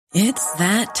It's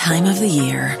that time of the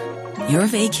year. Your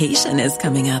vacation is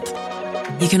coming up.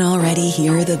 You can already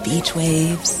hear the beach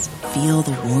waves, feel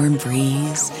the warm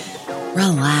breeze,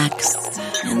 relax,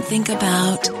 and think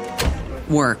about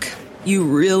work. You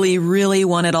really, really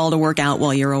want it all to work out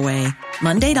while you're away.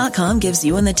 Monday.com gives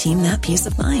you and the team that peace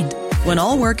of mind. When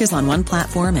all work is on one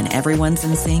platform and everyone's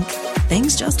in sync,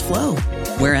 things just flow.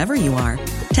 Wherever you are,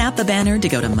 tap the banner to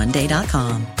go to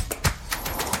Monday.com.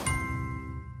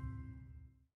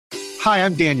 Hi,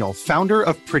 I'm Daniel, founder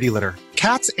of Pretty Litter.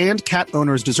 Cats and cat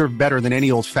owners deserve better than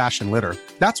any old-fashioned litter.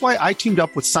 That's why I teamed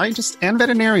up with scientists and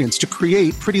veterinarians to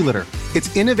create Pretty Litter.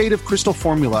 Its innovative crystal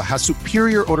formula has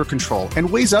superior odor control and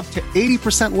weighs up to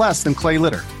 80% less than clay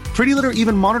litter. Pretty Litter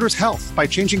even monitors health by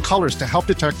changing colors to help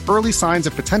detect early signs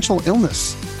of potential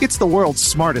illness. It's the world's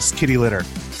smartest kitty litter.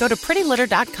 Go to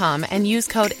prettylitter.com and use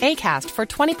code ACAST for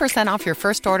 20% off your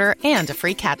first order and a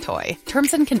free cat toy.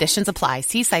 Terms and conditions apply.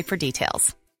 See site for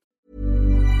details.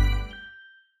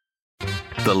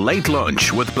 The Late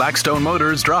Lunch with Blackstone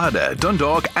Motors, Drogheda,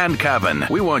 Dundalk and Cavan.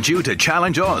 We want you to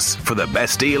challenge us for the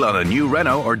best deal on a new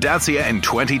Renault or Dacia in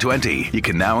 2020. You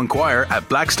can now inquire at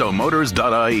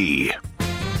blackstonemotors.ie.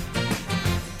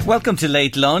 Welcome to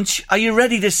Late Lunch. Are you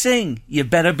ready to sing? You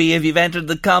better be if you've entered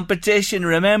the competition.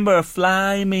 Remember,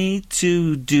 fly me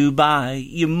to Dubai.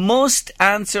 You must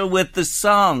answer with the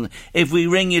song if we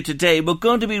ring you today. We're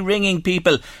going to be ringing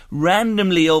people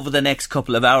randomly over the next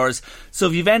couple of hours. So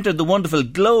if you've entered the wonderful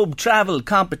Globe Travel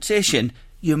competition,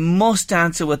 you must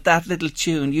answer with that little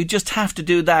tune. You just have to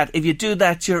do that. If you do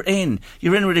that, you're in.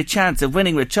 You're in with a chance of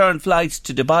winning return flights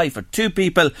to Dubai for 2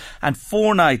 people and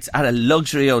 4 nights at a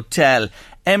luxury hotel.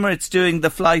 Emirates doing the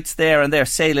flights there and their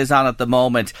sale is on at the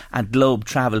moment, and Globe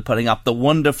Travel putting up the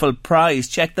wonderful prize.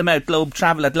 Check them out, Globe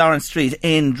Travel at Lawrence Street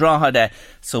in Drogheda.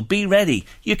 So be ready.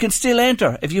 You can still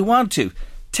enter if you want to.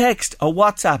 Text or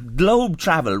WhatsApp Globe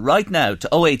Travel right now to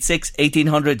 086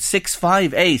 1800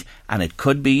 658 and it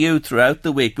could be you throughout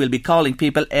the week. We'll be calling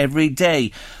people every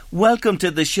day. Welcome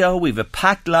to the show. We've a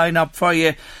packed lineup for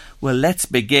you. Well, let's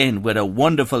begin with a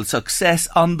wonderful success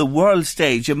on the world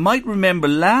stage. You might remember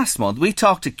last month we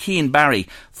talked to Cian Barry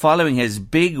following his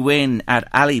big win at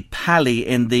Ali Pali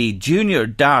in the Junior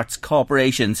Darts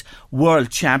Corporation's World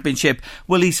Championship.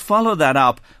 Well, he's followed that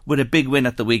up with a big win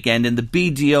at the weekend in the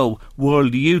BDO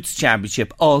World Youths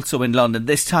Championship, also in London,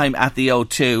 this time at the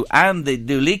O2. And the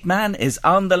Duleek man is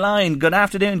on the line. Good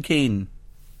afternoon, Cian.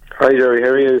 Hi, Jerry. How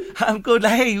are you? I'm good.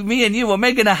 Hey, me and you were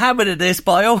making a habit of this,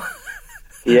 bio.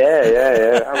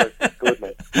 Yeah.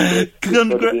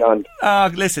 Good, mate.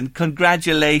 Listen,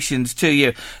 congratulations to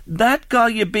you. That guy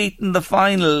you beat in the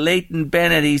final, Leighton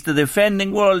Bennett, he's the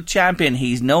defending world champion.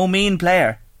 He's no mean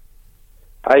player.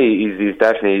 He's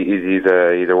definitely he's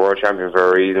a world champion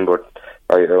for a reason. But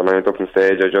when I went up on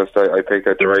stage, I picked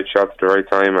out the right shots at the right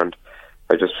time, and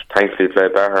I just thankfully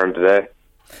played better on today.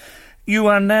 You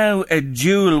are now a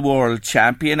dual world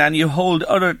champion and you hold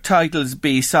other titles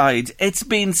besides. It's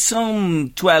been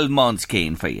some 12 months,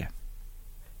 Cian, for you.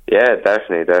 Yeah,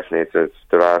 definitely. It's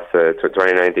the last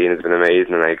 2019 has been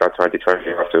amazing, and I got 2020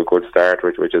 off to a good start,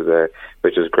 which is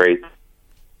great.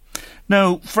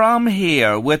 Now, from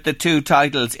here, with the 2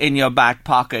 titles in your back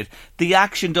pocket, the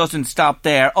action doesn't stop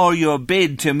there, or your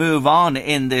bid to move on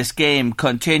in this game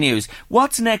continues.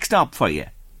 What's next up for you?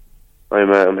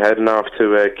 I'm heading off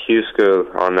to Q School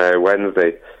on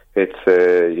Wednesday. It's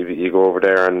you go over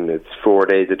there and it's 4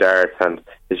 days of darts, and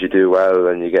as you do well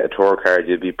and you get a tour card,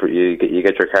 you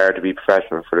get your card to be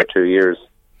professional for the 2 years.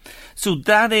 So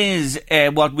that is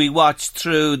what we watched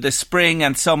through the spring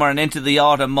and summer and into the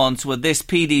autumn months, with this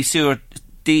PDC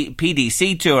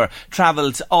tour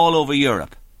travels all over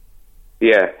Europe.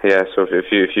 Yeah. So if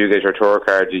you get your tour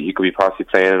card, you could be possibly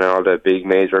playing in all the big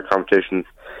major competitions.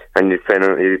 And you're playing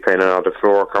on all the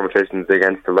floor competitions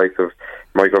against the likes of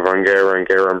Michael Van Gerwen and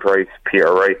Geraint Price,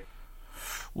 Peter Wright.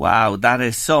 Wow, that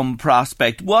is some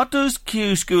prospect. What does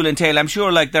Q School entail? I'm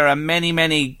sure there are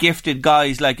many gifted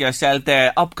guys like yourself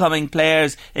there, upcoming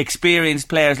players, experienced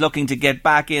players looking to get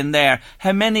back in there.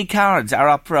 How many cards are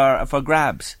up for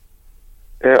grabs?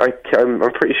 I'm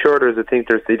pretty sure there's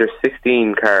either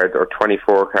 16 cards or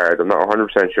 24 cards. I'm not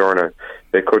 100% sure now.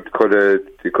 They could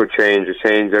change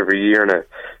every year now.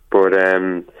 But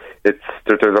there's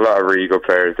a lot of really good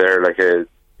players there. There's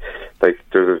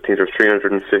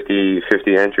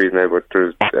 350 entries now, but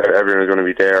everyone is going to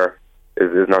be there.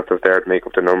 Is not just there to make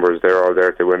up the numbers. They're all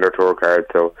there to win their tour card.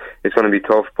 So it's going to be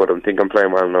tough, but I think I'm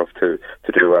playing well enough to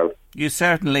do well. You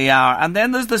certainly are. And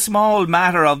then there's the small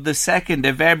matter of the 2nd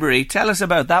of February. Tell us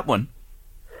about that one.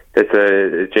 It's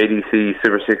a JDC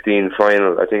Super 16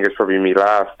 final. I think it's probably my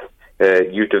last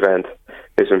youth event.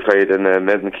 It's been played in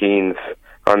Milton Keynes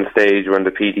on stage when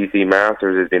the PTC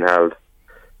Masters is being held.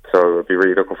 So I'll be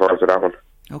really looking forward to that one.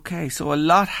 Okay, so a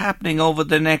lot happening over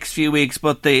the next few weeks,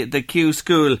 but the Q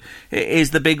School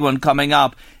is the big one coming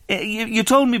up. You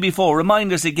told me before,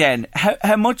 remind us again,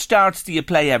 how much darts do you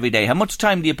play every day? How much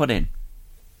time do you put in?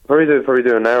 Probably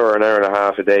do an hour and a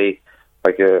half a day.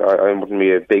 Like I wouldn't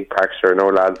be a big practicer. No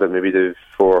lads that maybe do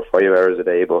 4 or 5 hours a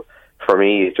day, but for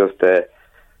me, it's just the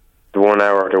 1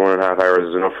 hour to 1.5 hours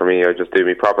is enough for me. I just do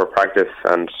my proper practice,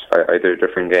 and I do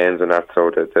different games and that, so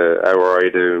the hour I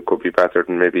do could be better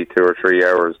than maybe 2 or 3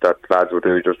 hours that lads would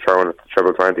do just throwing at the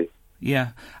treble 20. Yeah,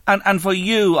 and for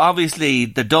you, obviously,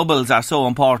 the doubles are so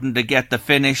important to get the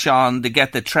finish on, to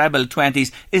get the treble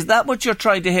 20s. Is that what you're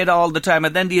trying to hit all the time?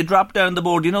 And then do you drop down the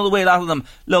board? You know the way a lot of them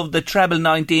love the treble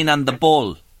 19 and the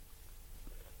bull?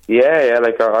 Yeah,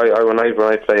 like when I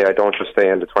play, I don't just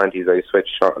stay in the 20s. I switch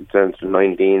to the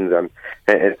 19s, and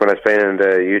when I was playing in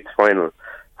the youth final,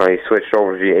 I switched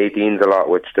over to the 18s a lot,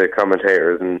 which the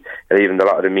commentators and even a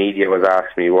lot of the media was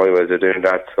asking me why was I doing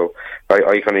that. So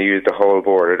I kind of use the whole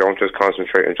board. I don't just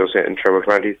concentrate on just hitting treble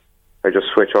 20s. I just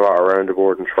switch a lot around the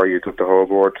board and try to use up the whole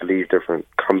board to leave different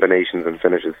combinations and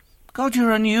finishes. God,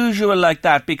 you're unusual like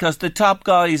that, because the top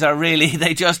guys are really,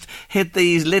 they just hit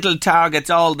these little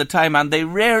targets all the time and they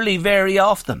rarely vary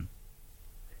off them.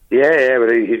 Yeah,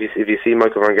 but if you see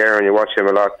Michael Van Gerwen and you watch him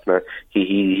a lot, he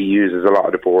uses a lot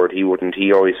of the board. He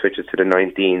always switches to the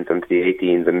 19s and to the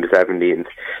 18s and the 17s.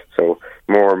 So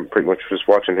more pretty much just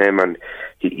watching him, and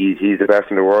he's the best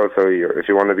in the world. So if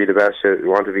you want to be the best, you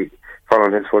want to be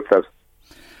following his footsteps.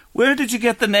 Where did you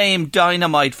get the name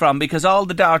Dynamite from? Because all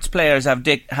the darts players have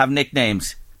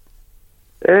nicknames.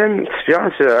 To be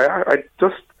honest,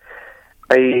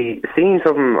 I seen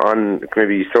something on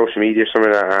maybe social media or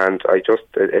something, and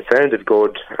it sounded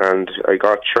good, and I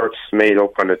got shirts made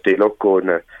up on it. They look good,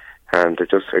 and it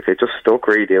just stuck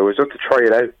really. It was just to try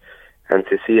it out and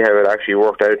to see how it actually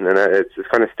worked out, and it's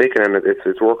kind of sticking, and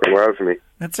it's working well for me.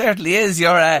 It certainly is.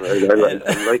 You're I'm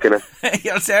liking it.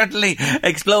 You're certainly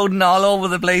exploding all over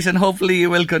the place, and hopefully you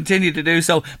will continue to do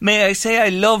so. May I say I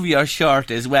love your shirt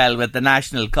as well with the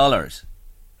national colours.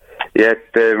 Yeah,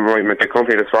 the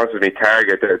company that sponsors me,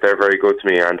 Target, they're very good to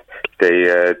me, and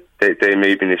they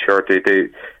made me the shirt.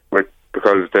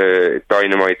 Because the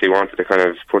Dynamite, they wanted to kind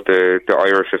of put the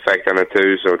Irish effect on it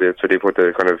too, so they put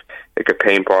the kind of like a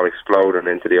paintball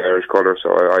exploding into the Irish colour. So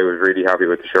I was really happy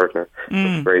with the shirt now.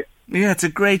 It's great. Yeah, it's a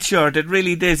great shirt. It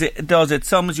really does. It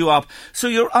sums you up. So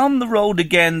you're on the road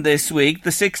again this week, the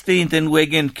 16th in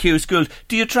Wigan, Q School.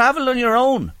 Do you travel on your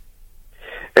own?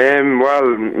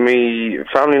 Well, my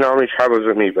family normally travels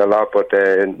with me a lot, but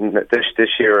this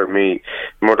year my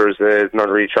mother's not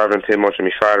really travelling too much, and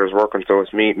my father's working, so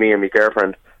it's me and my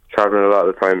girlfriend travelling a lot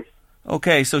of the time.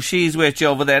 Okay, so she's with you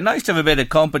over there. Nice to have a bit of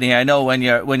company, I know, when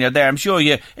you're there. I'm sure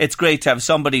it's great to have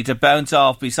somebody to bounce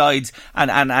off besides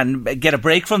and get a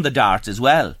break from the darts as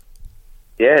well.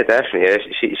 Yeah, definitely.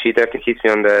 Yeah. She definitely keeps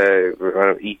me on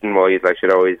the eating wise. Like,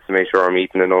 she'd always make sure I'm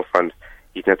eating enough and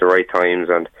eating at the right times,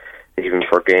 and even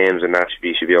for games and that,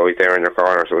 she'd be always there in your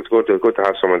corner. So it's good to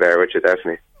have someone there with you,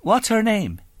 definitely. What's her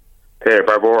name?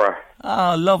 Barbora.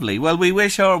 Oh, lovely. Well, we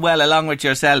wish her well along with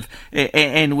yourself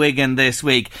in Wigan this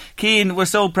week. Cian, we're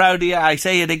so proud of you. I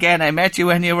say it again, I met you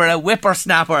when you were a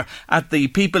whippersnapper at the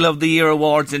People of the Year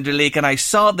Awards in Duleek, and I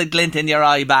saw the glint in your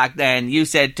eye back then. You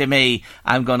said to me,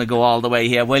 I'm going to go all the way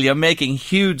here. Well, you're making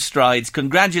huge strides.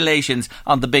 Congratulations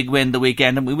on the big win the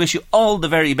weekend, and we wish you all the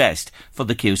very best for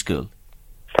the Q School.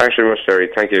 Thanks very much, Terry.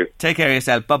 Thank you. Take care of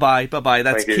yourself. Bye-bye. Bye-bye.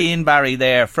 That's Cian Barry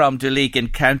there from Duleek in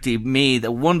County Meath,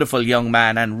 a wonderful young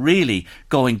man and really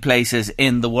going places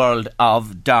in the world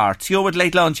of darts. You're with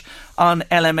Late Lunch on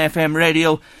LMFM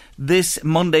Radio this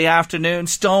Monday afternoon.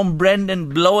 Storm Brendan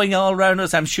blowing all round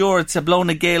us. I'm sure it's a blowing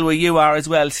a gale where you are as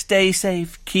well. Stay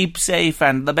safe, keep safe,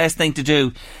 and the best thing to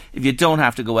do, if you don't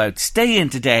have to go out, stay in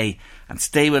today and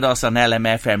stay with us on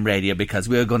LMFM Radio, because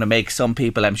we're going to make some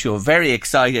people, I'm sure, very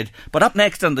excited. But up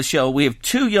next on the show, we have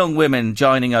two young women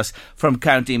joining us from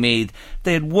County Meath.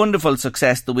 They had wonderful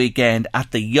success the weekend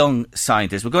at the Young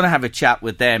Scientists. We're going to have a chat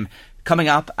with them coming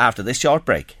up after this short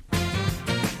break.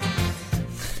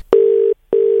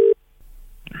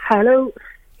 Hello.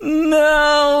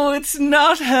 No, it's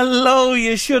not hello.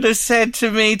 You should have said to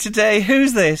me today.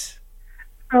 Who's this?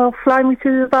 Oh, fly me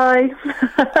to Dubai.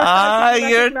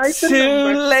 You're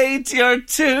too late. You're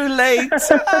too late.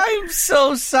 I'm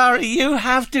so sorry. You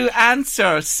have to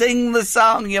answer. Sing the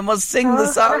song. You must sing the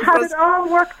song. I had it all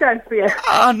worked out for you.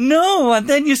 Oh, no. And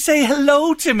then you say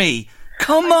hello to me.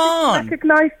 Come on. I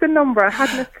recognise the number. I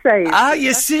hadn't it saved.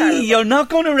 You see, terrible. You're not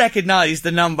going to recognise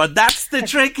the number. That's the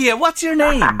trick here. What's your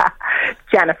name?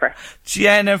 Jennifer.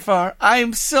 Jennifer,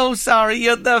 I'm so sorry.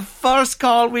 You're the first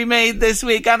call we made this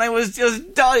week, and I was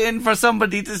just dying for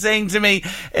somebody to sing to me.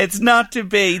 It's not to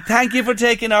be. Thank you for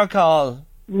taking our call.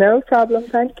 No problem,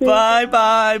 thank you.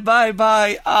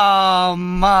 Bye. Oh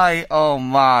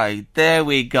my. There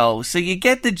we go. So you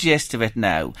get the gist of it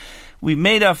now. We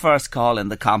made our first call in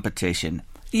the competition.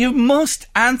 You must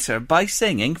answer by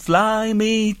singing Fly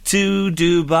Me to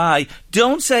Dubai.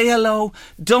 Don't say hello.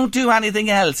 Don't do anything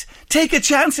else. Take a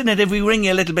chance in it if we ring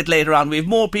you a little bit later on. We have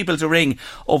more people to ring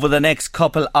over the next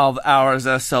couple of hours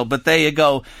or so. But there you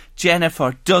go.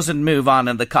 Jennifer doesn't move on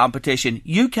in the competition.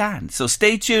 You can. So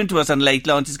stay tuned to us on Late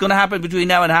Lunch. It's going to happen between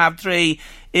now and 3:30.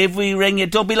 If we ring you,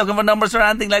 don't be looking for numbers or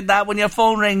anything like that when your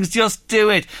phone rings. Just do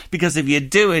it. Because if you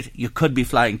do it, you could be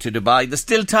flying to Dubai. There's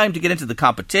still time to get into the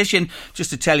competition. Just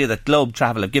to tell you that Globe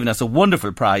Travel have given us a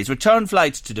wonderful prize. Return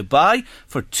flights to Dubai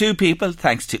for 2 people,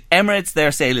 thanks to Emirates.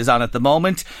 Their sale is on at the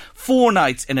moment. 4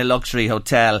 nights in a luxury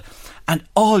hotel. And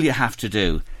all you have to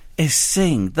do is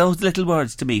sing those little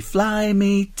words to me. Fly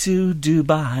me to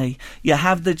Dubai. You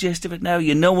have the gist of it now.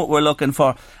 You know what we're looking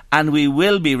for. And we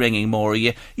will be ringing more of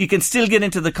you. You can still get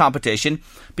into the competition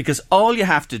because all you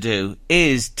have to do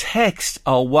is text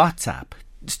or WhatsApp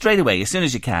straight away, as soon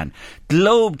as you can,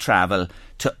 Globe Travel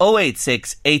to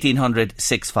 086 1800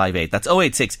 658. That's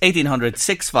 086 1800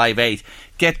 658.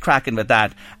 Get cracking with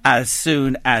that as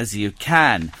soon as you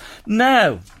can.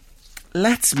 Now,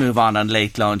 let's move on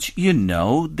Late Lunch. You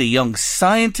know, the Young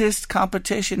Scientist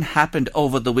competition happened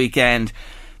over the weekend.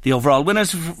 The overall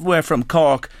winners were from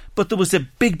Cork, but there was a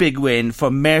big win for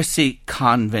Mercy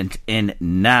Convent in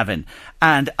Navan.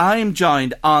 And I'm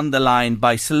joined on the line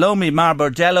by Salome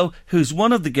Marbordello, who's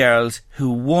one of the girls who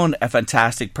won a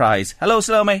fantastic prize. Hello,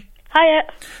 Salome. Hiya.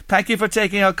 Thank you for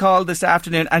taking our call this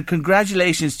afternoon, and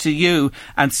congratulations to you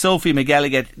and Sophie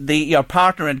McGilligan, your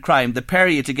partner in crime, the pair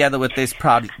of you together with this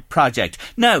project.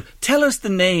 Now, tell us the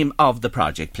name of the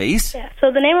project, please. Yeah,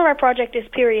 so the name of our project is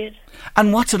Period.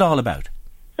 And what's it all about?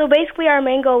 So basically our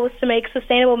main goal was to make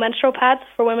sustainable menstrual pads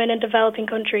for women in developing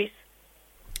countries.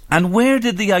 And where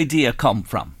did the idea come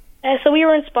from? So we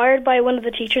were inspired by one of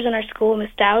the teachers in our school, Miss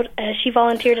Dowd. She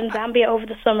volunteered in Zambia over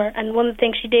the summer, and one of the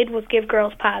things she did was give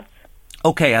girls pads.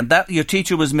 Okay, and that your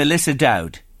teacher was Melissa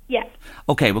Dowd? Yeah.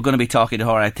 Okay, we're going to be talking to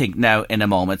her, I think, now in a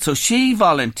moment. So she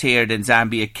volunteered in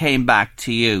Zambia, came back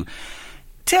to you.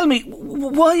 Tell me,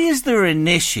 why is there an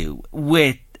issue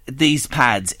with these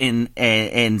pads in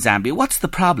Zambia? What's the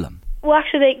problem? Well,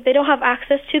 actually, they don't have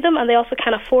access to them, and they also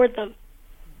can't afford them.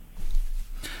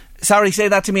 Sorry, say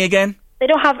that to me again. They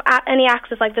don't have any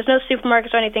access, like there's no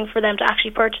supermarkets or anything for them to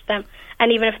actually purchase them.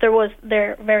 And even if there was,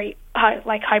 they're very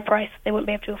high price. They wouldn't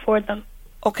be able to afford them.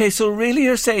 Okay, so really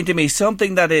you're saying to me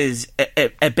something that is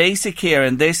a basic here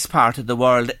in this part of the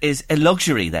world is a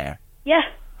luxury there? Yeah,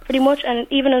 pretty much. And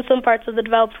even in some parts of the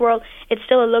developed world, it's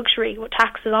still a luxury with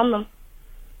taxes on them.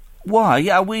 Why?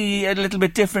 Are we a little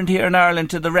bit different here in Ireland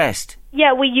to the rest?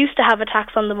 Yeah, we used to have a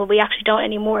tax on them, but we actually don't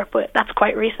anymore. But that's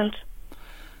quite recent.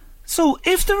 So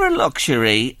if they're a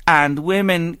luxury and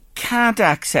women can't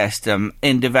access them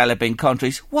in developing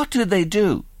countries, what do they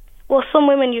do? Well, some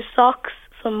women use socks,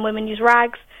 some women use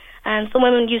rags, and some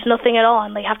women use nothing at all,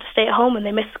 and they have to stay at home and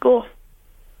they miss school.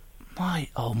 My,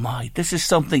 oh my, this is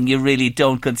something you really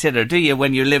don't consider, do you,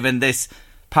 when you live in this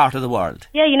part of the world?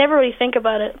 Yeah, you never really think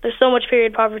about it. There's so much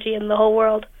period poverty in the whole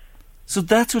world. So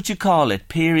that's what you call it,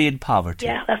 period poverty?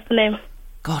 Yeah, that's the name.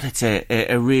 God, it's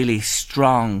a really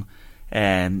strong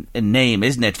name,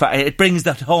 isn't it? It brings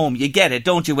that home. You get it,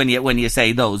 don't you, when you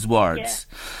say those words?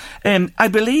 Yeah. I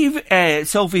believe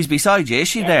Sophie's beside you. Is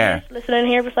she there? Listening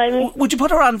here beside me. Would you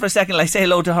put her on for a second? I'll say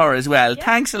hello to her as well. Yeah.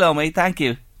 Thanks, Salome. Thank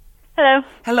you. Hello.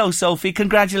 Hello, Sophie.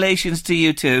 Congratulations to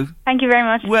you too. Thank you very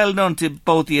much. Well done to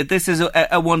both of you. This is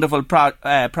a wonderful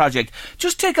project.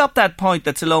 Just take up that point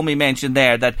that Salome mentioned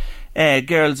there, that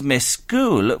girls miss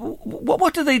school.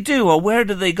 What do they do, or where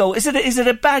do they go? Is it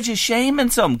a badge of shame in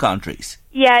some countries?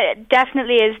 Yeah, it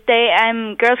definitely is.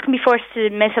 Girls can be forced to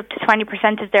miss up to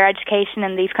 20% of their education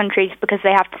in these countries because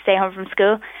they have to stay home from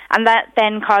school, and that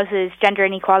then causes gender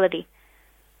inequality.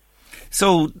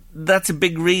 So that's a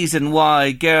big reason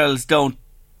why girls don't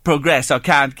progress or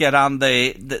can't get on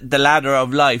the ladder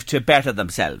of life to better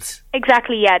themselves.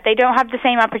 Exactly, yeah. They don't have the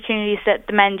same opportunities that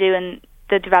the men do in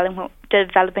the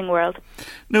developing world.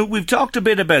 Now, we've talked a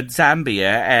bit about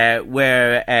Zambia,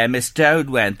 where Miss Dowd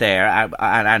went there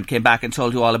and came back and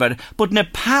told you all about it. But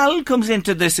Nepal comes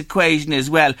into this equation as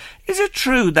well. Is it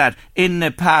true that in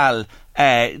Nepal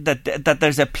that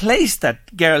there's a place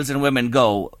that girls and women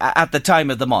go at the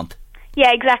time of the month?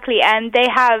 Yeah, exactly. And they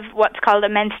have what's called a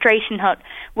menstruation hut,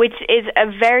 which is a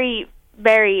very,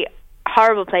 very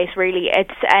horrible place, really.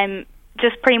 It's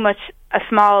just pretty much a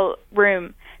small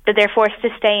room that they're forced to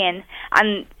stay in,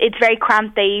 and it's very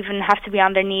cramped. They even have to be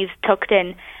on their knees tucked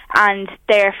in, and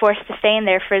they're forced to stay in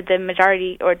there for the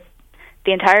majority or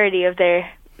the entirety of their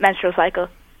menstrual cycle.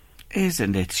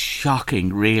 Isn't it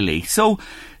shocking, really? So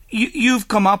you've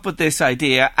come up with this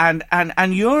idea,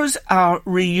 and yours are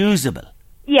reusable.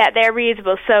 Yeah, they're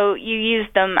reusable, so you use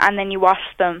them and then you wash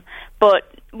them. But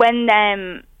when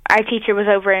our teacher was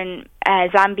over in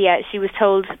Zambia, she was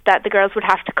told that the girls would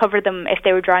have to cover them if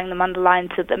they were drying them on the line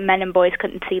so that men and boys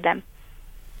couldn't see them.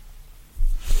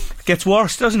 It gets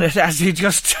worse, doesn't it, as you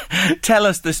just tell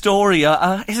us the story?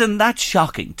 Isn't that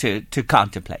shocking to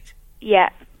contemplate? Yeah.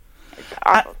 It's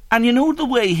awful. And you know the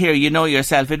way here, you know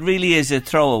yourself, it really is a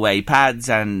throwaway. Pads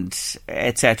and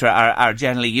etc. are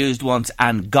generally used once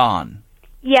and gone.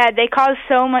 Yeah, they cause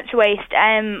so much waste.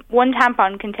 One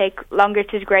tampon can take longer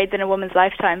to degrade than a woman's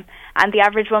lifetime, and the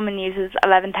average woman uses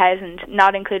 11,000,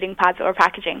 not including pads or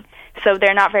packaging. So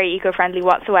they're not very eco-friendly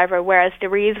whatsoever, whereas the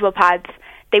reusable pads,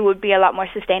 they would be a lot more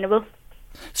sustainable.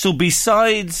 So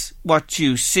besides what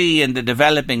you see in the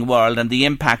developing world and the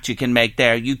impact you can make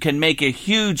there, you can make a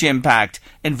huge impact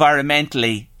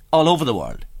environmentally all over the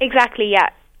world. Exactly, yeah.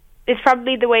 It's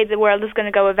probably the way the world is going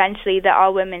to go eventually, that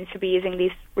all women should be using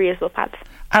these reusable pads.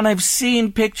 And I've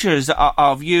seen pictures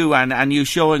of you and you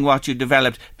showing what you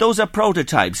developed. Those are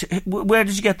prototypes. Where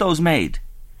did you get those made?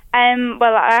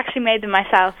 Well, I actually made them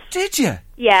myself. Did you?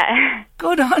 Yeah.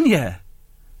 Good on you.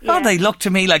 Yeah. Oh, they look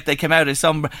to me like they came out of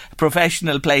some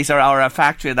professional place or a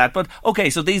factory or that. But,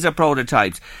 okay, so these are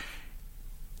prototypes.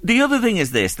 The other thing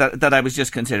is this, that I was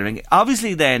just considering.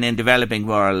 Obviously then, in developing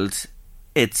world,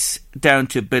 it's down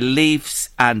to beliefs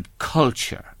and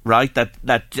culture, right?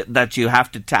 That you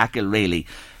have to tackle, really.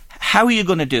 How are you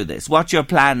going to do this? What's your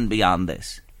plan beyond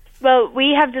this? Well,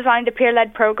 we have designed a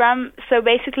peer-led programme. So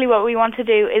basically what we want to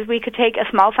do is we could take a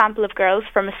small sample of girls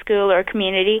from a school or a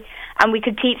community and we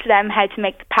could teach them how to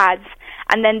make the pads.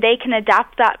 And then they can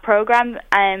adapt that programme.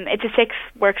 It's a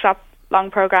 6-workshop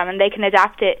long programme, and they can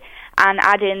adapt it and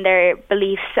add in their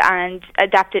beliefs and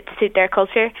adapt it to suit their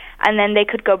culture. And then they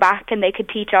could go back and they could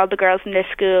teach all the girls in their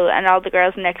school and all the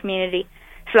girls in their community.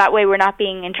 So that way we're not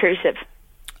being intrusive.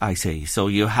 I see. So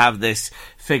you have this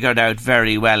figured out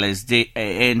very well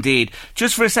indeed.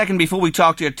 Just for a second before we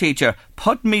talk to your teacher,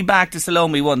 put me back to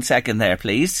Salome 1 second there,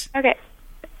 please. Okay.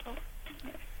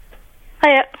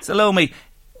 Hiya. Salome,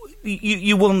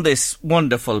 you won this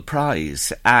wonderful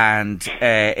prize, and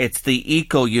it's the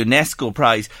Eco UNESCO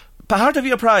prize. Part of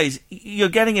your prize, you're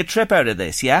getting a trip out of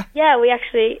this, yeah? Yeah, we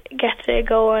actually get to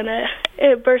go on a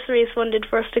bursary is funded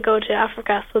for us to go to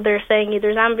Africa, so they're saying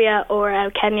either Zambia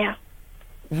or Kenya.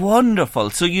 Wonderful.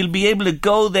 So you'll be able to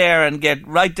go there and get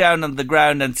right down on the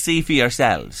ground and see for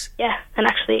yourselves. Yeah, and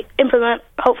actually implement,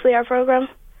 hopefully, our programme.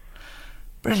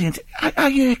 Brilliant. Are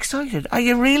you excited? Are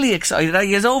you really excited? Are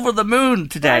you over the moon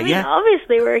today? I mean, yeah?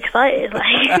 Obviously we're excited.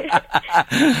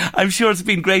 I'm sure it's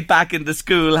been great back in the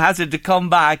school, has it, to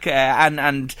come back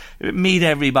and meet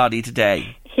everybody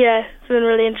today? Yeah, it's been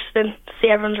really interesting to see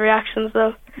everyone's reactions,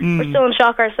 though. We're still in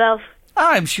shock ourselves.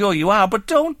 I'm sure you are, but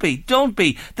don't be.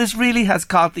 This really has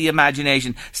caught the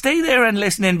imagination. Stay there and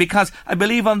listen in, because I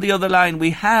believe on the other line we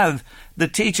have the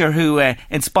teacher who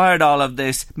inspired all of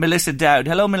this, Melissa Dowd.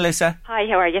 Hello, Melissa. Hi,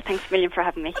 how are you? Thanks a million for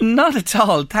having me. Not at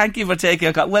all. Thank you for taking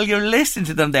a call. Well, you're listening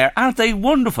to them there. Aren't they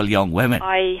wonderful young women?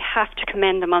 I have to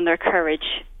commend them on their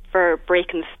courage for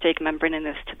breaking the stigma and bringing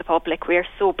this to the public. We are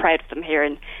so proud of them here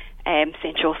in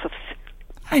St. Joseph's.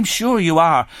 I'm sure you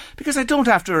are, because I don't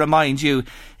have to remind you,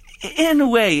 in a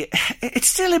way, it's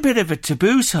still a bit of a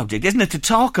taboo subject, isn't it, to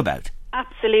talk about?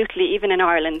 Absolutely, even in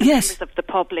Ireland. Yes. Members of the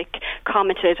public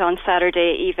commented on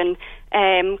Saturday, even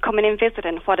coming in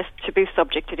visiting, what a taboo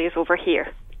subject it is over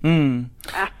here.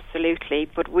 Absolutely,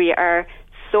 but we are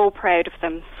so proud of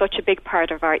them. Such a big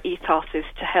part of our ethos is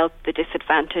to help the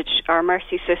disadvantaged. Our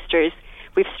Mercy Sisters,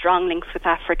 we've strong links with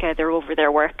Africa. They're over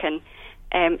their work,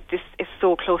 and this is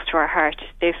so close to our heart,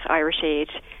 this Irish Aid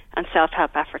and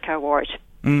Self-Help Africa Award.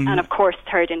 And of course,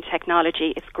 third in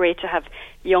technology. It's great to have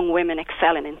young women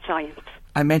excelling in science.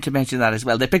 I meant to mention that as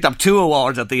well. They picked up 2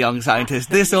 awards at the Young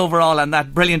Scientist. This overall and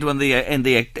that brilliant one in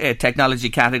the technology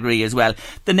category as well.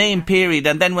 The name period,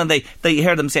 and then when they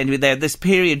hear them saying to me there, this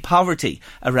period poverty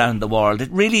around the world, it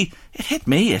hit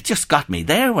me. It just got me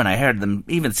there when I heard them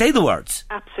even say the words.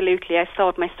 Absolutely. I saw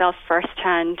it myself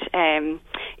firsthand.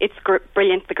 It's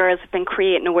brilliant. The girls have been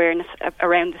creating awareness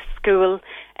around the school.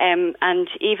 And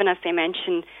even as they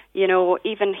mentioned, you know,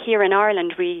 even here in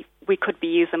Ireland, we we could be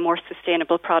using more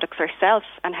sustainable products ourselves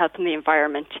and helping the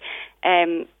environment.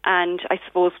 And I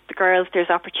suppose the girls, there's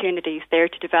opportunities there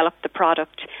to develop the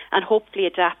product and hopefully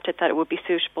adapt it that it would be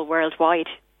suitable worldwide.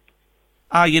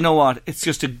 You know what? It's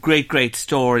just a great, great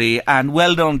story, and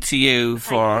well done to you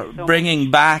for bringing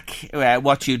back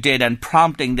what you did and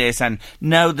prompting this, and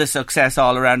now the success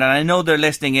all around. And I know they're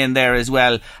listening in there as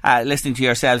well, listening to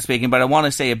yourself speaking, but I want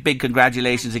to say a big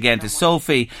congratulations again to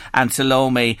Sophie and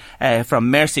Salome from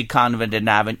Mercy Convent in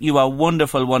Navan. You are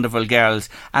wonderful, wonderful girls,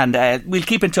 and we'll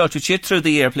keep in touch with you through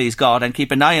the year, please God, and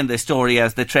keep an eye on this story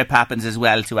as the trip happens as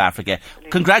well to Africa.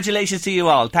 Congratulations to you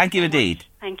all. Thank you indeed.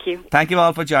 Thank you. Thank you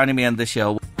all for joining me on the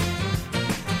show.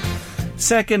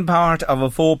 Second part of a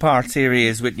 4-part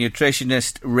series with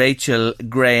nutritionist Rachel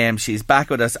Graham. She's back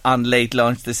with us on Late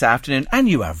Lunch this afternoon, and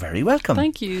you are very welcome.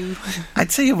 Thank you.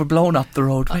 I'd say you were blown up the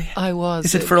roadway. I was.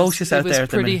 Is it ferocious out there? It was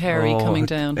pretty hairy coming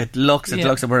down. It looks,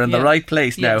 and we're in the right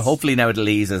place now. Yes. Hopefully now it'll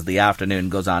ease as the afternoon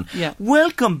goes on. Yeah.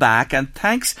 Welcome back, and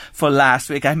thanks for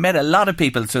last week. I met a lot of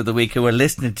people through the week who were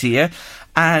listening to you,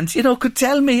 and, you know, could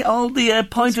tell me all the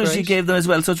pointers you gave them as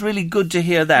well. So it's really good to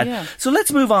hear that. Yeah. So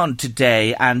let's move on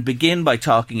today and begin by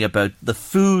talking about the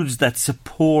foods that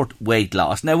support weight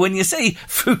loss. Now, when you say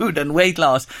food and weight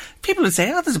loss, people would say,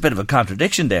 there's a bit of a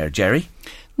contradiction there, Jerry.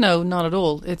 No, not at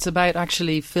all. It's about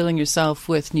actually filling yourself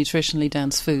with nutritionally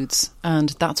dense foods, and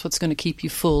that's what's going to keep you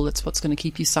full. It's what's going to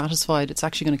keep you satisfied. It's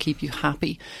actually going to keep you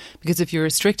happy, because if you're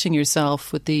restricting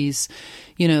yourself with these,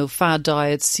 fad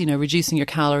diets, reducing your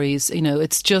calories,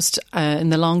 it's just in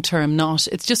the long term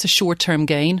it's just a short term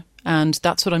gain. And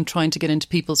that's what I'm trying to get into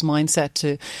people's mindset,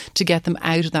 to get them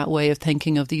out of that way of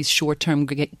thinking of these short-term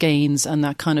gains and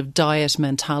that kind of diet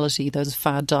mentality, those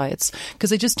fad diets,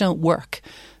 because they just don't work.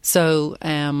 So,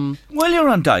 while you're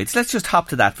on diets, let's just hop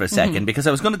to that for a second, because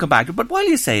I was going to come back to it, but while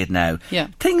you say it now,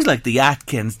 things like the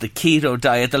Atkins, the keto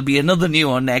diet, there'll be another new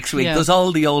one next week. There's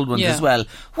all the old ones as well.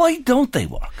 Why don't they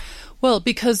work? Well,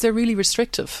 because they're really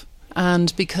restrictive,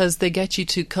 and because they get you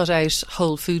to cut out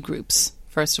whole food groups,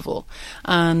 first of all.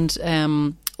 And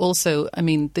also, I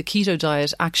mean, the keto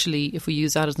diet, actually, if we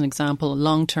use that as an example,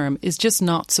 long term, is just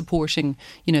not supporting,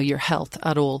 your health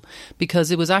at all, because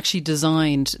it was actually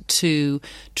designed to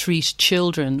treat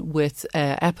children with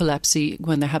epilepsy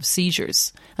when they have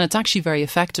seizures. And it's actually very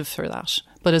effective for that.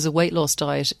 But as a weight loss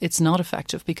diet, it's not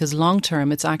effective, because long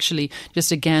term, it's actually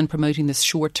just, again, promoting this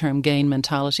short term gain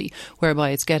mentality, whereby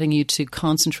it's getting you to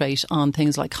concentrate on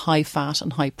things like high fat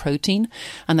and high protein.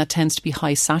 And that tends to be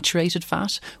high saturated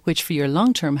fat, which for your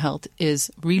long term health is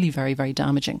really very, very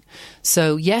damaging.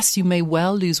 So yes, you may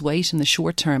well lose weight in the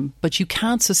short term, but you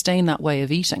can't sustain that way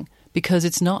of eating, because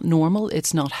it's not normal,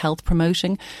 it's not health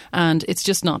promoting, and it's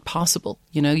just not possible.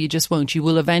 You just won't. You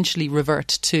will eventually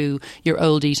revert to your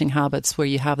old eating habits, where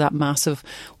you have that massive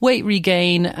weight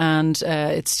regain, and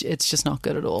it's just not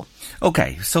good at all.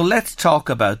 Okay, so let's talk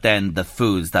about then the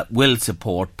foods that will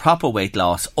support proper weight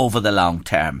loss over the long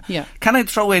term. Yeah. Can I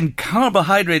throw in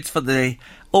carbohydrates for the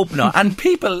opener? And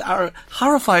people are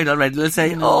horrified already. They'll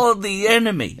say, the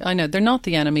enemy. I know, they're not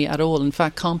the enemy at all. In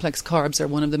fact, complex carbs are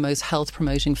one of the most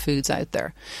health-promoting foods out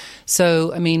there.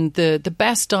 So, I mean, the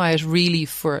best diet really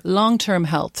for long-term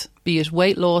health, be it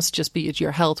weight loss, just be it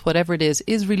your health, whatever it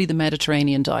is really the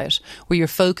Mediterranean diet, where you're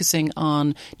focusing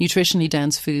on nutritionally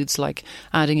dense foods like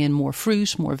adding in more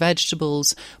fruit, more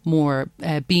vegetables, more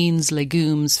beans,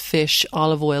 legumes, fish,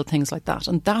 olive oil, things like that.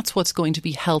 And that's what's going to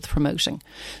be health promoting.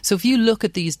 So if you look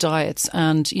at these diets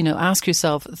and, ask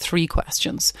yourself 3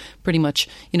 questions, pretty much,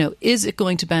 is it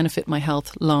going to benefit my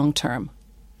health long term?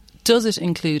 Does it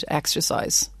include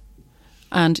exercise?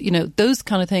 And, those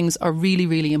kind of things are really,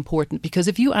 really important, because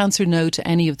if you answer no to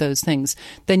any of those things,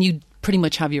 then you pretty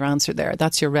much have your answer there.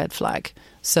 That's your red flag.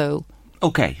 So,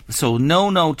 okay, so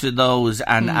no to those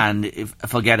and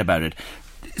forget about it.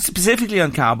 Specifically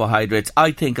on carbohydrates,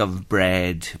 I think of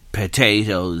bread,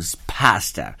 potatoes,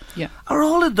 pasta. Yeah. Are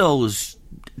all of those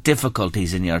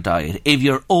difficulties in your diet? If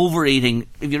you're overeating,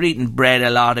 if you're eating bread a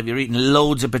lot, if you're eating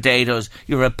loads of potatoes,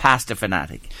 you're a pasta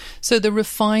fanatic. So the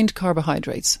refined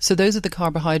carbohydrates, so those are the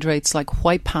carbohydrates like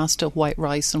white pasta, white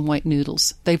rice and white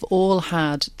noodles. They've all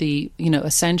had the,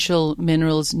 essential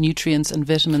minerals, nutrients and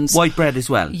vitamins. White bread as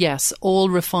well? Yes, all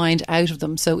refined out of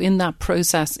them. So in that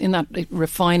process, in that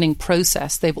refining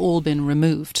process, they've all been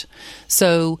removed.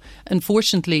 So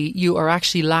unfortunately, you are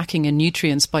actually lacking in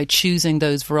nutrients by choosing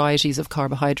those varieties of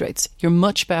carbohydrates. You're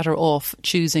much better off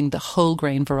choosing the whole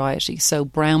grain variety, so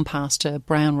brown pasta,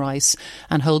 brown rice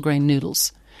and whole grain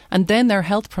noodles. And then they're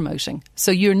health promoting.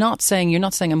 So you're not saying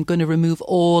I'm going to remove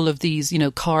all of these,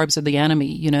 carbs are the enemy,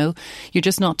 You're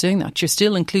just not doing that. You're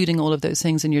still including all of those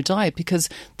things in your diet because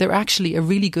they're actually a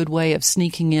really good way of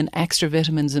sneaking in extra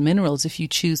vitamins and minerals if you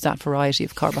choose that variety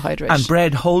of carbohydrate. And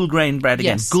bread, whole grain bread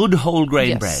again. Yes. Good whole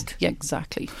grain bread. Yeah,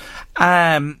 exactly.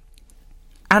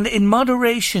 And in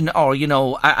moderation, or,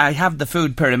 I have the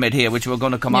food pyramid here, which we're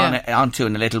going to come onto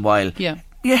in a little while. Yeah.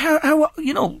 Yeah, how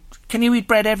can you eat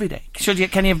bread every day?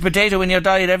 Can you have potato in your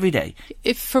diet every day?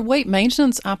 If for weight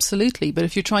maintenance, absolutely. But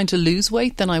if you're trying to lose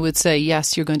weight, then I would say,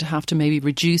 yes, you're going to have to maybe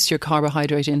reduce your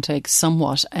carbohydrate intake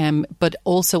somewhat, but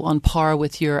also on par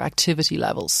with your activity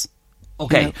levels.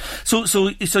 Okay, so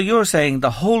you're saying the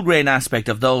whole grain aspect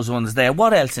of those ones there.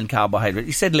 What else in carbohydrate?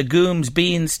 You said legumes,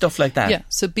 beans, stuff like that. Yeah,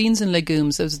 so beans and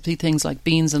legumes, those would be things like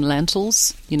beans and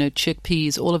lentils,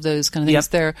 chickpeas, all of those kind of things.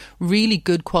 Yep. They're really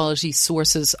good quality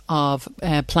sources of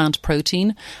plant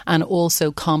protein and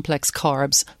also complex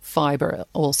carbs, fibre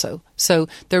also. So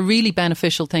they're really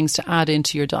beneficial things to add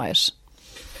into your diet.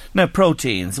 Now,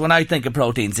 proteins. When I think of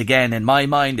proteins, again, in my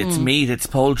mind, it's meat, it's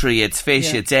poultry, it's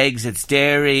fish, it's eggs, it's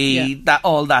dairy,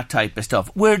 all that type of stuff.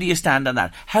 Where do you stand on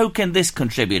that? How can this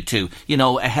contribute to,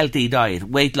 a healthy diet,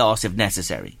 weight loss if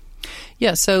necessary?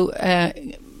 Yeah, so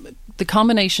the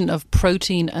combination of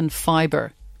protein and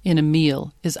fibre in a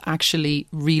meal is actually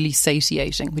really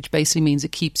satiating, which basically means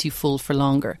it keeps you full for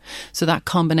longer. So that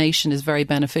combination is very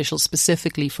beneficial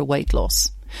specifically for weight loss.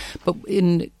 But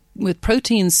with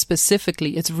proteins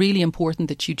specifically, it's really important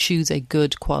that you choose a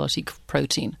good quality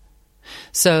protein.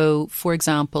 So, for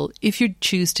example, if you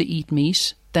choose to eat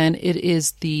meat, then it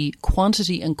is the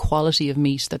quantity and quality of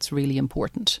meat that's really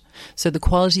important. So the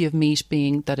quality of meat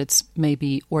being that it's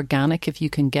maybe organic if you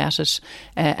can get it,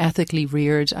 ethically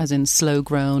reared as in slow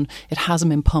grown. It hasn't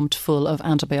been pumped full of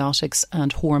antibiotics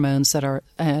and hormones that are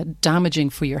damaging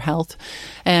for your health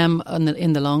in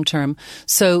the long term.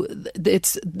 So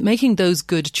it's making those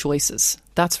good choices.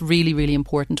 That's really, really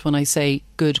important when I say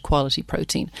good quality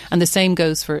protein. And the same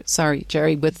goes for,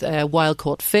 Jerry, with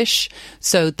wild-caught fish.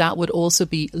 So that would also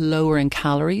be lower in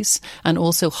calories and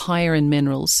also higher in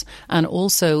minerals, and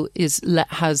also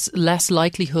has less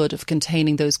likelihood of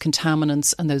containing those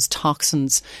contaminants and those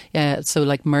toxins, so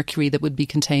like mercury that would be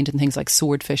contained in things like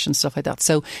swordfish and stuff like that.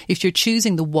 So if you're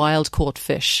choosing the wild-caught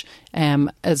fish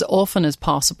as often as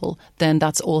possible, then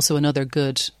that's also another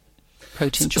good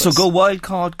protein choice. So go wild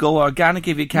caught, go organic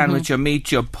if you can with your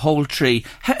meat, your poultry.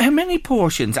 How many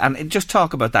portions, and just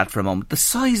talk about that for a moment, the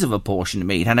size of a portion of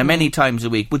meat and how many times a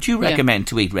week would you recommend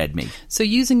to eat red meat? So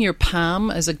using your PAM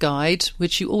as a guide,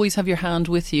 which you always have your hand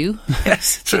with you.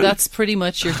 Yes, true. So that's pretty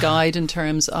much your guide in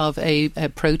terms of a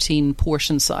protein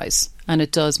portion size. And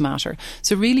it does matter.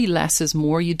 So really less is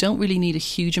more. You don't really need a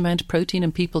huge amount of protein,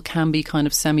 and people can be kind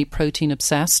of semi-protein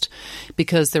obsessed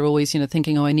because they're always,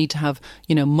 thinking, I need to have,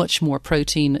 much more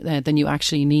protein than you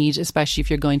actually need, especially if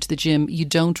you're going to the gym. You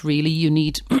don't really. You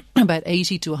need about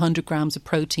 80 to 100 grams of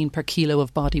protein per kilo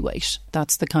of body weight.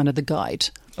 That's the kind of the guide.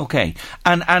 Okay.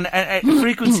 And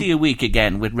frequency a week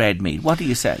again with red meat. What do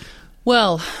you say?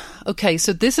 Well, okay,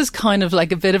 so this is kind of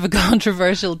like a bit of a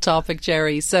controversial topic,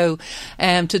 Jerry. So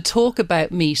to talk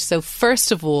about meat, so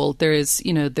first of all, there's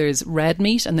red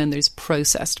meat and then there's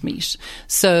processed meat.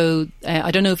 So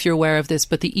I don't know if you're aware of this,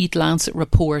 but the Eat Lancet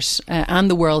report and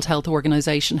the World Health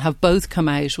Organization have both come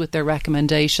out with their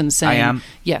recommendations saying,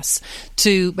 yes,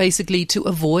 to basically to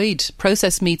avoid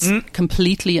processed meats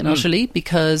completely and utterly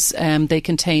because they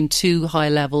contain too high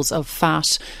levels of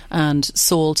fat and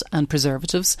salt and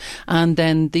preservatives. And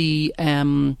then the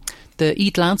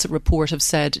Eat Lancet report have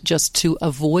said just to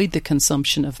avoid the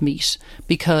consumption of meat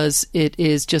because it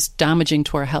is just damaging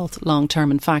to our health long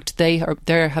term. In fact, they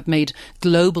have made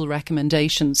global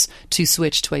recommendations to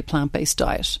switch to a plant-based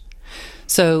diet.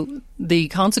 So the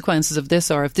consequences of this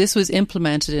are, if this was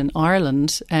implemented in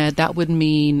Ireland, that would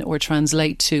mean or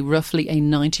translate to roughly a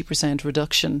 90%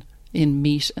 reduction in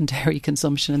meat and dairy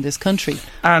consumption in this country.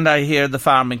 And I hear the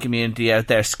farming community out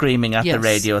there screaming at the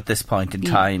radio at this point in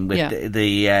time with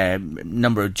the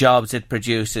number of jobs it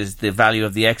produces, the value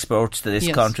of the exports to this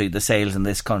country, the sales in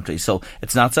this country. So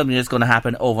it's not something that's going to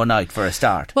happen overnight for a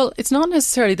start. Well, it's not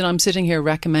necessarily that I'm sitting here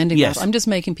recommending that. I'm just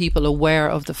making people aware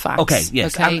of the facts. Okay,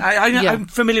 yes. Okay? I'm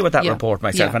familiar with that report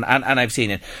myself and I've seen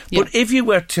it. But if you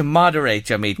were to moderate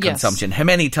your meat consumption, how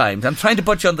many times? I'm trying to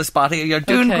put you on the spot here. You're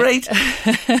doing great.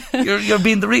 You're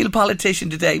being the real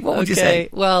politician today. What would you say?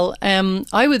 Well,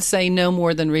 I would say no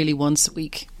more than really once a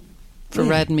week. for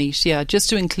red meat, yeah, just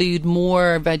to include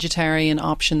more vegetarian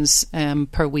options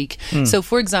per week. So,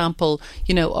 for example,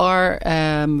 our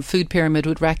food pyramid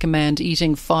would recommend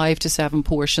eating 5 to 7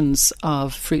 portions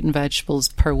of fruit and vegetables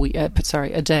per week.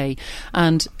 A day,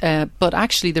 and but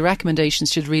actually the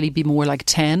recommendations should really be more like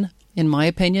 10, in my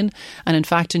opinion. And in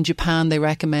fact, in Japan, they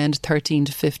recommend 13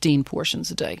 to 15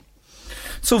 portions a day.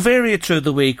 So vary it through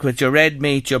the week with your red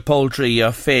meat, your poultry,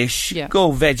 your fish. Yeah.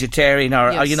 Go vegetarian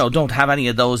or don't have any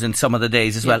of those in some of the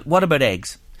days as well. What about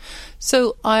eggs?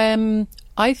 So I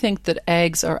think that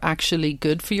eggs are actually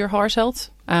good for your heart health,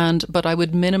 but I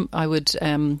would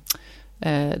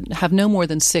have no more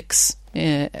than 6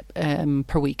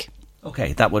 per week.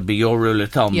 Okay, that would be your rule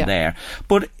of thumb there.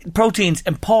 But protein's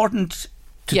important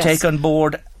to take on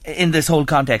board in this whole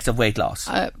context of weight loss.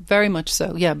 Very much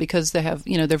so, yeah, because they have,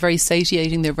 they're very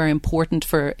satiating. They're very important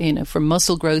for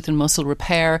muscle growth and muscle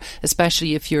repair,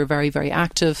 especially if you're very, very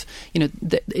active.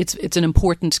 It's an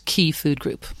important key food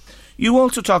group. You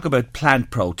also talk about plant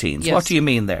proteins. Yes. What do you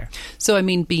mean there? So I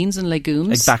mean beans and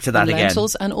legumes. Back to that and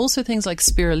lentils, again. And also things like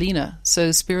spirulina. So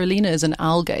spirulina is an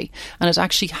algae, and it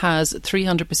actually has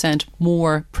 300%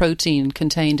 more protein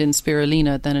contained in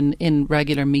spirulina than in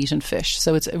regular meat and fish.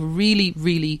 So it's a really,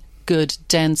 really good,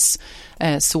 dense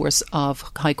source of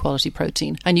high quality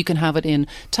protein. And you can have it in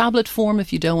tablet form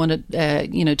if you don't want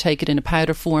to take it in a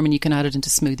powder form, and you can add it into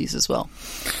smoothies as well.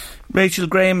 Rachel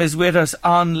Graham is with us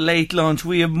on Late Lunch.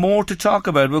 We have more to talk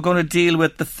about. We're going to deal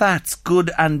with the fats,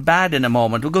 good and bad, in a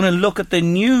moment. We're going to look at the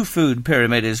new food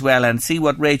pyramid as well and see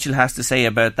what Rachel has to say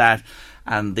about that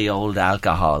and the old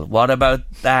alcohol. What about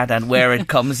that and where it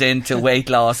comes into weight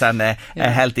loss and a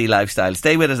healthy lifestyle?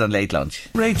 Stay with us on Late Lunch.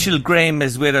 Rachel Graham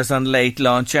is with us on Late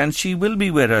Lunch, and she will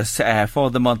be with us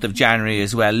for the month of January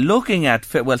as well.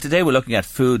 Today we're looking at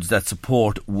foods that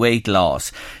support weight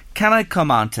loss. Can I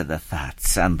come on to the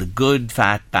fats and the good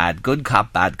fat, bad, good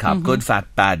cop, bad cop, good fat,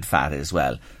 bad fat as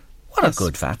well? What are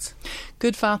good fats?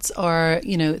 Good fats are,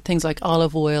 things like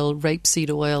olive oil, rapeseed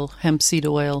oil, hemp seed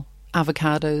oil,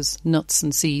 avocados, nuts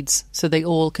and seeds. So they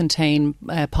all contain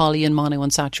poly and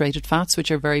monounsaturated fats,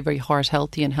 which are very, very heart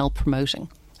healthy and health promoting.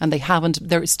 And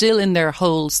they're still in their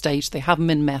whole state. They haven't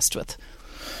been messed with.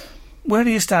 Where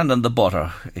do you stand on the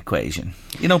butter equation?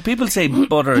 People say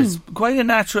butter is quite a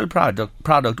natural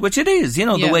product, which it is,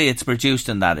 the way it's produced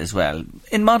and that as well.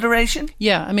 In moderation?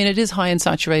 Yeah, it is high in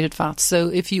saturated fats. So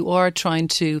if you are trying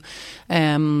to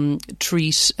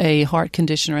treat a heart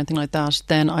condition or anything like that,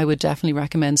 then I would definitely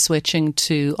recommend switching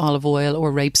to olive oil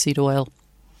or rapeseed oil.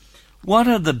 What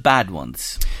are the bad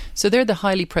ones? So they're the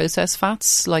highly processed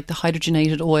fats, like the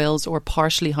hydrogenated oils or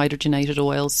partially hydrogenated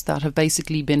oils that have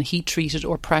basically been heat treated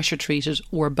or pressure treated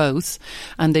or both,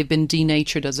 and they've been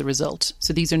denatured as a result.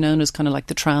 So these are known as kind of like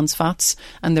the trans fats,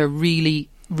 and they're really,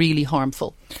 really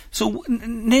harmful. So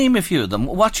name a few of them.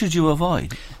 What should you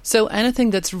avoid? So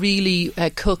anything that's really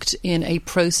cooked in a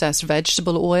processed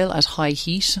vegetable oil at high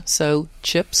heat, so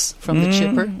chips from the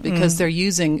chipper, because they're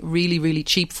using really, really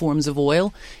cheap forms of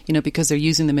oil, because they're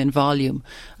using them in volume.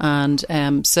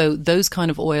 And so those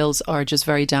kind of oils are just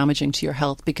very damaging to your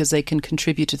health because they can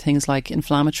contribute to things like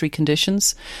inflammatory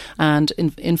conditions. And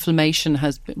inflammation,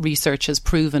 research has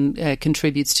proven,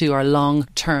 contributes to our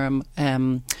long-term,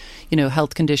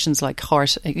 health conditions like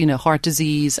heart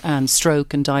disease and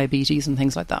stroke and diabetes and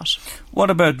things like that. What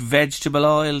about vegetable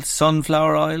oils,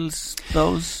 sunflower oils,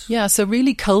 those? Yeah, so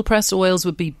really cold-pressed oils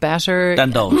would be better.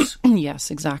 Than those? Yes,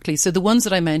 exactly. So the ones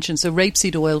that I mentioned, so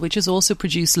rapeseed oil, which is also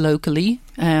produced locally,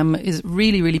 is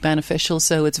really, really beneficial.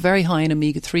 So it's very high in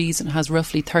omega-3s and has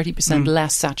roughly 30%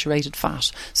 less saturated fat.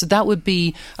 So that would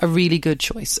be a really good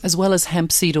choice, as well as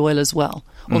hemp seed oil as well,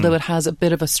 although it has a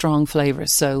bit of a strong flavour.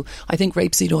 So I think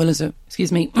rapeseed oil is a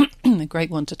great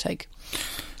one to take.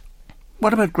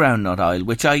 What about groundnut oil,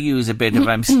 which I use a bit if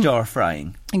I'm stir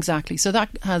frying? Exactly. So that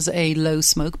has a low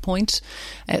smoke point.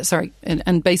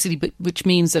 And basically, which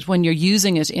means that when you're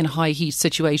using it in high heat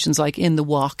situations like in the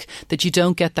wok, that you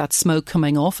don't get that smoke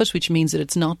coming off it, which means that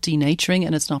it's not denaturing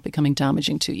and it's not becoming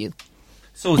damaging to you.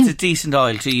 So it's a decent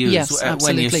oil to use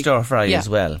when you stir fry as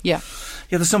well. Yeah.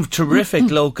 Yeah, there's some terrific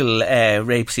local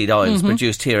rapeseed oils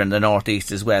produced here in the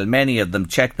northeast as well. Many of them,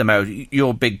 check them out.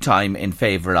 You're big time in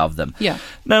favour of them. Yeah.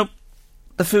 Now,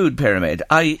 the food pyramid.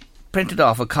 I printed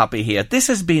off a copy here. This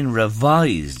has been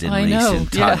revised in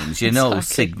recent times,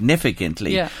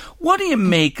 significantly. Yeah. What do you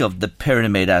make of the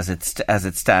pyramid as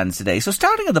it stands today? So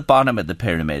starting at the bottom of the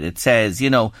pyramid, it says,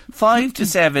 5 to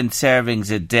 7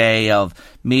 servings a day of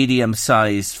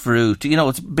medium-sized fruit.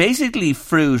 It's basically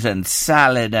fruit and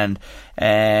salad and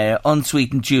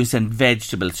unsweetened juice and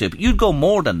vegetable soup. You'd go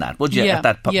more than that, would you?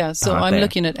 Yeah, so I'm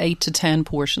looking at 8 to 10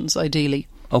 portions, ideally.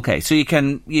 Okay, so you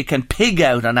can pig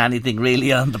out on anything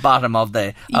really on the bottom of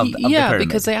the pyramid.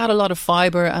 Because they add a lot of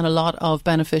fibre and a lot of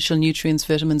beneficial nutrients,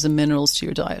 vitamins and minerals to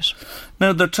your diet.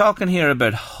 Now, they're talking here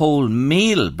about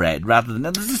wholemeal bread rather than...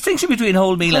 There's a distinction between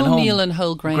wholemeal and wholemeal and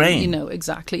whole grain. You know,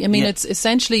 exactly. I mean, it's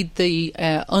essentially the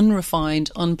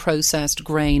unrefined, unprocessed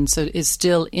grain, so it is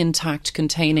still intact,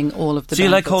 containing all of the So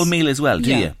benefits. You like wholemeal as well,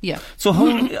 do you? Yeah. So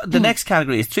the next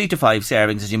category is 3 to 5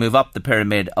 servings as you move up the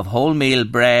pyramid of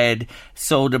wholemeal bread,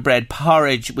 soda bread,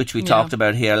 porridge, which we talked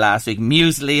about here last week,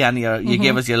 muesli, and you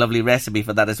gave us your lovely recipe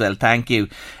for that as well. Thank you.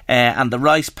 And the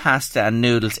rice, pasta, and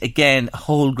noodles, again,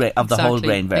 whole grain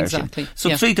version. Exactly.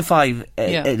 So 3 to 5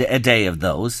 a day of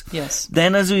those. Yes.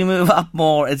 Then as we move up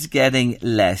more, it's getting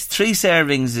less. 3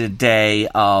 servings a day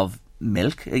of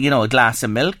milk, a glass of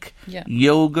milk,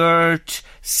 yogurt,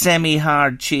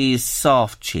 semi-hard cheese,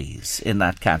 soft cheese in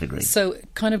that category. So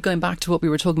kind of going back to what we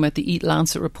were talking about, the Eat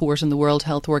Lancet report and the World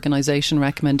Health Organisation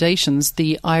recommendations,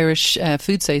 the Irish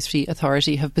Food Safety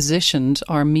Authority have positioned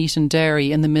our meat and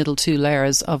dairy in the middle 2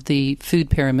 layers of the food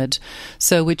pyramid.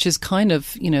 So which is kind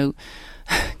of,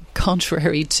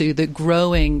 contrary to the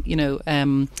growing,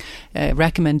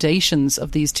 recommendations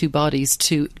of these 2 bodies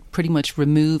to pretty much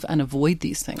remove and avoid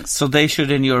these things. So they should,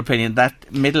 in your opinion,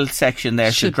 that middle section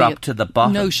there should drop to the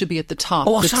bottom? No, should be at the top.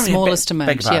 Oh, the sorry, smallest amount.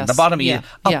 Beg your pardon. Yes. The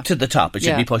bottom up to the top. It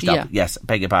should be pushed up. Yes,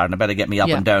 beg your pardon. I better get me up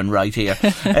and down right here.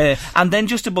 And then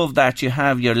just above that, you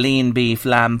have your lean beef,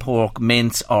 lamb, pork,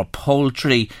 mince or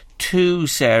poultry. 2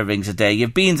 servings a day. You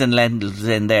have beans and lentils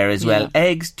in there as well.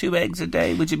 Eggs, 2 eggs a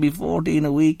day, which would be 14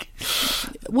 a week.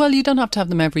 Well, you don't have to have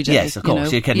them every day. Yes, of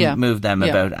course. You can move them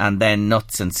about. And then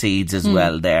nuts and seeds as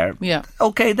well there. Yeah.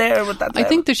 Okay, there with that. I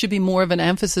think there should be more of an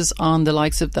emphasis on the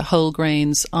likes of the whole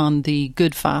grains, on the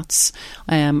good fats,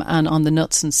 and on the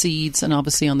nuts and seeds, and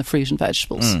obviously on the fruit and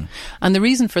vegetables. And the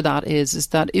reason for that is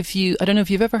that I don't know if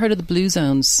you've ever heard of the blue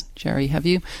zones, Jerry, have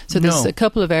you? So there's a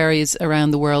couple of areas around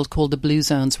the world called the blue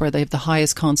zones where they have the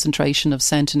highest concentration of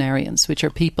centenarians, which are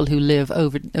people who live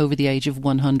over the age of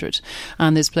 100.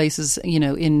 And there's places,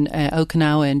 in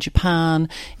Okinawa in Japan,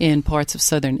 in parts of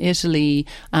southern Italy,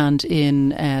 and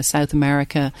in South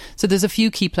America. So there's a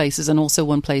few key places, and also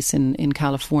one place in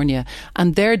California.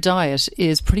 And their diet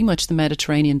is pretty much the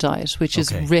Mediterranean diet, which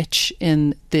is rich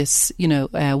in this,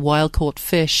 wild-caught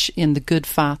fish, in the good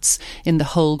fats, in the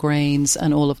whole grains,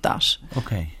 and all of that.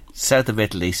 Okay. South of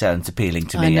Italy sounds appealing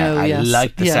to me. I know, I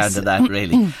like the sound of that,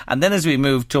 really. And then as we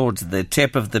move towards the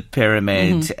tip of the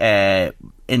pyramid,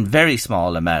 in very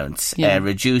small amounts,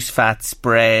 reduced fats,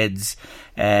 breads,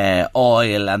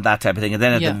 oil and that type of thing. And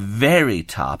then at the very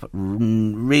top,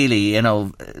 really,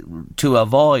 to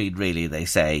avoid, really, they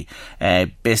say,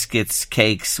 biscuits,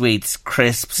 cakes, sweets,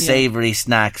 crisps, savoury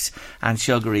snacks and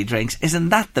sugary drinks. Isn't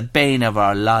that the bane of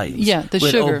our lives? Yeah, the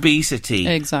with sugar. Obesity,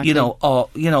 exactly.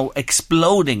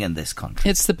 Exploding in this country.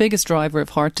 It's the biggest driver of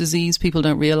heart disease. People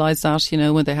don't realise that,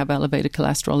 when they have elevated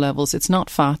cholesterol levels. It's not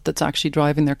fat that's actually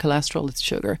driving their cholesterol, it's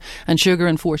sugar. And sugar,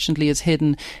 unfortunately, is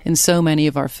hidden in so many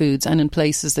of our foods and in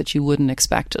places that you wouldn't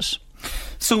expect it.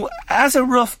 So, as a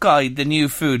rough guide, the new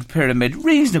food pyramid,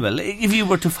 reasonable if you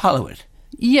were to follow it?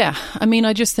 Yeah, I mean,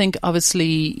 I just think,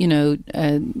 obviously,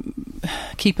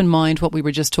 keep in mind what we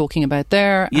were just talking about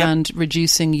there, and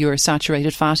reducing your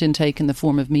saturated fat intake in the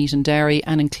form of meat and dairy,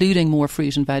 and including more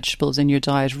fruit and vegetables in your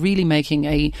diet, really making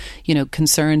a,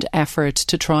 concerned effort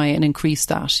to try and increase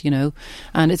that,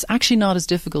 and it's actually not as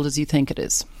difficult as you think it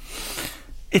is.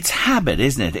 It's habit,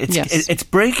 isn't it? It's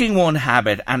breaking one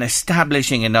habit and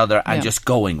establishing another and just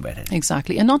going with it.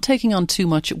 Exactly. And not taking on too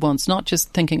much at once. Not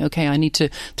just thinking, okay, I need to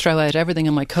throw out everything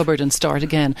in my cupboard and start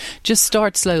again. Just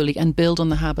start slowly and build on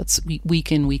the habits week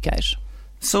in, week out.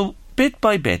 So bit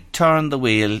by bit, turn the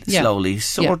wheel slowly,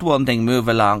 sort one thing, move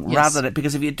along, rather than,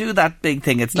 because if you do that big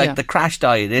thing, it's like the crash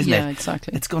diet, isn't it? Yeah,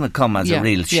 exactly. It's going to come as a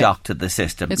real shock to the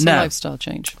system. It's a lifestyle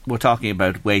change. We're talking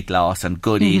about weight loss and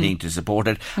good eating to support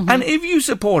it. And if you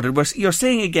support it, you're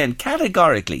saying again,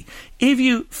 categorically, if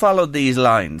you follow these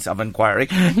lines of inquiry,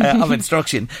 of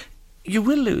instruction, you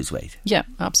will lose weight. Yeah,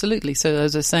 absolutely. So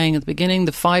as I was saying at the beginning,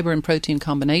 the fibre and protein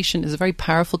combination is a very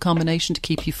powerful combination to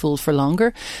keep you full for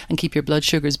longer and keep your blood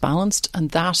sugars balanced. And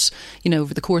that,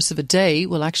 over the course of a day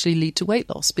will actually lead to weight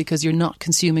loss because you're not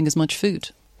consuming as much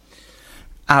food.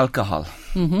 Alcohol.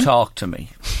 Talk to me.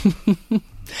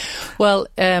 Well,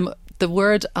 the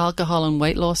word alcohol and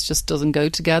weight loss just doesn't go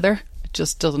together. It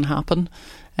just doesn't happen.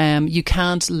 You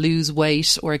can't lose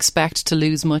weight or expect to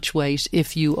lose much weight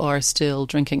if you are still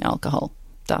drinking alcohol.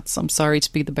 I'm sorry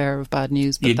to be the bearer of bad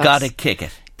news, but you got to kick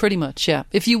it. Pretty much, yeah.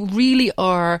 If you really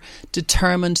are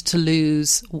determined to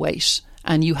lose weight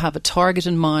and you have a target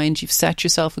in mind, you've set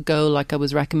yourself a goal like I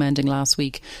was recommending last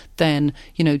week, then,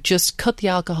 just cut the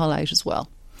alcohol out as well.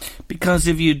 Because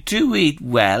if you do eat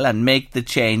well and make the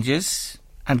changes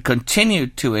and continue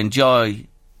to enjoy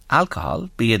alcohol,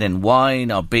 be it in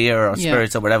wine or beer or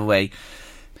spirits or whatever way,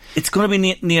 it's going to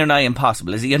be near nigh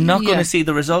impossible, is it? You're not going to see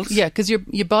the results? Yeah, because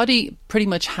your body pretty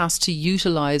much has to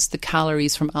utilise the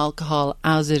calories from alcohol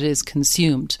as it is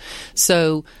consumed.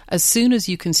 So as soon as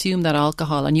you consume that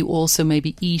alcohol and you also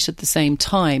maybe eat at the same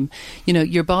time,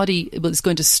 your body is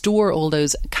going to store all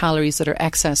those calories that are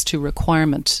excess to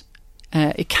requirement.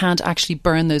 It can't actually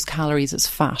burn those calories as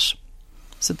fat.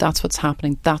 So that's what's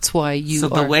happening. That's why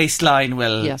the waistline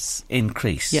will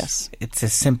increase. Yes. It's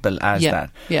as simple as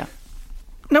that. Yeah.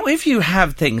 Now, if you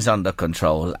have things under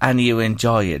control and you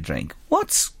enjoy a drink,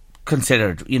 what's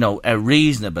considered, a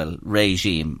reasonable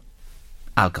regime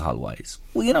alcohol-wise?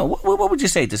 Well, what would you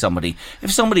say to somebody?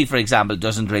 If somebody, for example,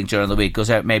 doesn't drink during the week, goes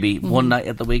out maybe one night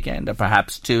at the weekend or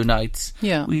perhaps 2 nights,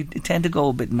 we tend to go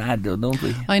a bit mad, though, don't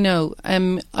we? I know.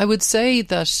 I would say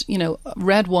that,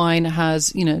 red wine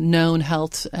has, known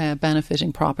health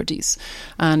benefiting properties,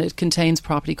 and it contains a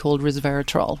property called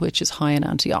resveratrol, which is high in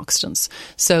antioxidants.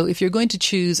 So if you're going to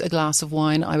choose a glass of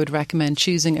wine, I would recommend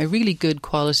choosing a really good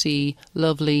quality,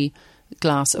 lovely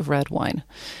glass of red wine.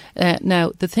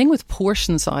 Now, the thing with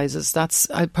portion sizes, that's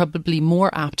probably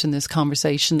more apt in this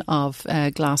conversation of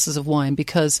glasses of wine,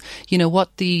 because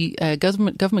what the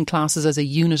government classes as a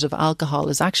unit of alcohol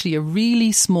is actually a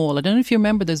really small, I don't know if you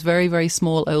remember those very, very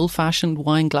small old-fashioned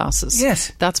wine glasses.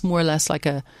 Yes. That's more or less like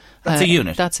that's a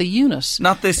unit. That's a unit.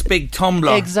 Not this big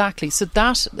tumbler. Exactly. So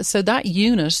that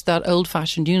unit, that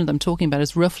old-fashioned unit I'm talking about,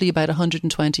 is roughly about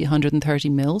 120, 130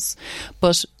 mils.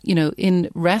 But, in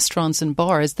restaurants and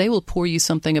bars, they will pour you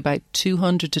something about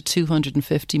 200 to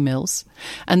 250 mils.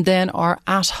 And then our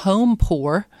at-home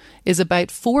pour is about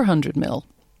 400 mil.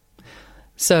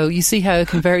 So you see how it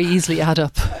can very easily add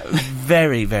up.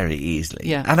 Very, very easily.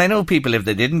 Yeah. And I know people, if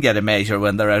they didn't get a measure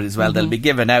when they're out as well, they'll be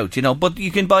given out, but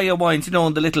you can buy your wines, in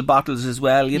the little bottles as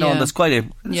well, and there's quite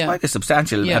a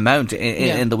substantial amount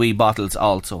in the wee bottles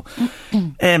also.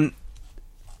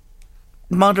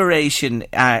 Moderation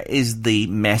is the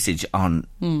message on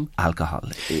alcohol.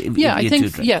 I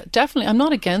think definitely. I'm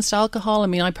not against alcohol. I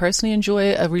mean, I personally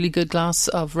enjoy a really good glass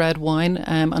of red wine,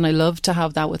 and I love to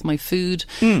have that with my food.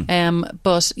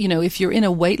 But if you're in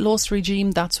a weight loss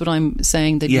regime, that's what I'm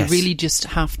saying, that you really just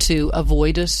have to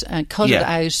avoid it and cut it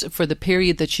out for the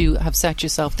period that you have set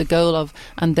yourself the goal of,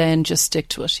 and then just stick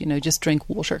to it. Just drink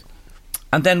water.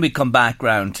 And then we come back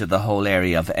round to the whole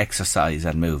area of exercise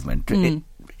and movement.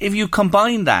 If you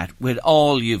combine that with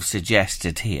all you've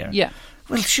suggested here,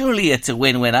 well, surely it's a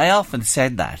win-win. I often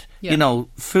said that.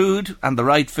 Food and the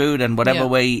right food and whatever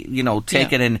way,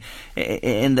 take it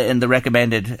in the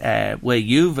recommended way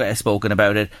you've spoken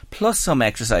about it, plus some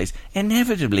exercise,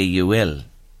 inevitably you will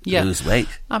lose weight.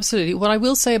 Absolutely. What I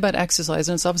will say about exercise,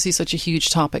 and it's obviously such a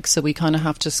huge topic, so we kind of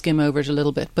have to skim over it a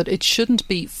little bit, but it shouldn't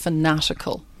be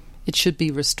fanatical. It should be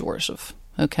restorative.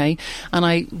 Okay, and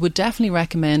I would definitely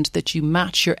recommend that you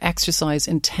match your exercise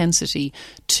intensity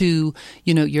to,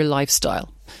 your lifestyle.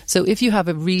 So if you have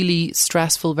a really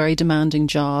stressful, very demanding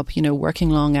job,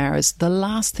 working long hours, the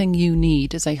last thing you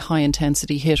need is a high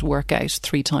intensity HIIT workout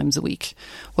 3 times a week.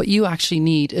 What you actually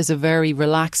need is a very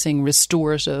relaxing,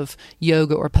 restorative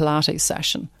yoga or Pilates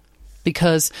session.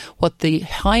 Because what the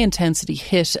high-intensity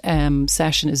HIIT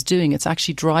session is doing, it's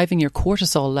actually driving your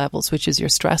cortisol levels, which is your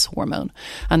stress hormone.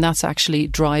 And that's actually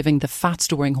driving the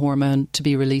fat-storing hormone to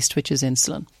be released, which is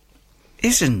insulin.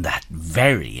 Isn't that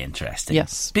very interesting?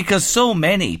 Yes. Because so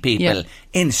many people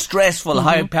in stressful,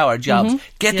 high-powered jobs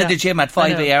get to the gym at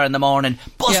 5 a.m. in the morning,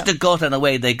 bust a gut, and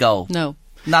away they go. No.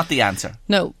 Not the answer.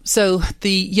 No. So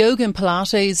the yoga and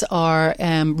Pilates are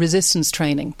resistance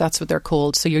training. That's what they're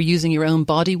called. So you're using your own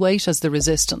body weight as the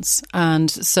resistance. And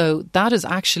so that is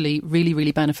actually really,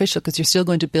 really beneficial, because you're still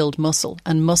going to build muscle,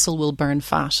 and muscle will burn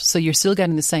fat. So you're still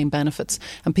getting the same benefits.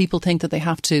 And people think that they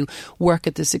have to work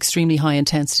at this extremely high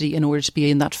intensity in order to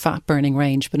be in that fat burning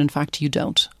range. But in fact, you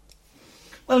don't.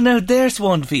 Well, now there's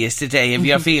one for you today if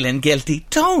you're feeling guilty.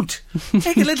 Don't.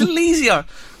 Take it a little easier.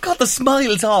 God, the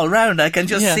smiles all round. I can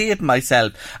just see it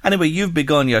myself. Anyway, you've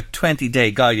begun your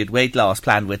 20-day guided weight loss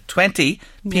plan with 20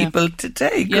 people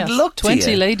today. Good luck to you.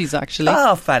 20 ladies, actually.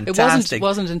 Oh, fantastic. It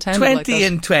wasn't intended 20 like that.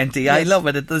 and 20. Yes. I love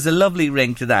it. There's a lovely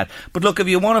ring to that. But look, if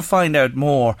you want to find out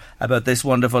more about this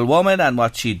wonderful woman and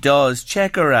what she does,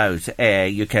 check her out.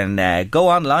 You can go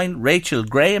online,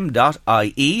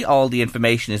 rachelgraham.ie. All the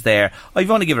information is there.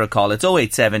 I've only want to give her a call, it's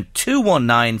 087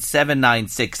 219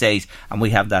 7968, and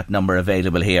we have that number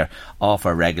available here off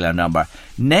our regular number.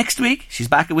 Next week, she's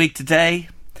back a week today.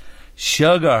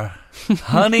 Sugar.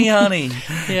 honey.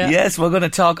 Yeah. Yes, we're going to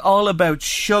talk all about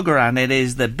sugar, and it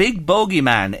is the big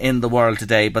bogeyman in the world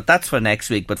today, but that's for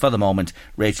next week. But for the moment,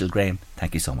 Rachel Graham,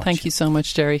 thank you so much. Thank you so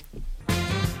much, Jerry.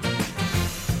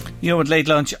 You're with Late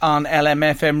Lunch on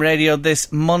LMFM Radio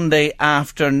this Monday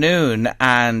afternoon,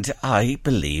 and I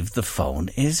believe the phone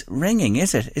is ringing.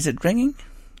 Is it? Is it ringing?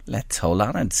 Let's hold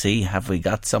on and see. Have we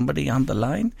got somebody on the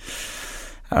line?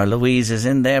 Our Louise is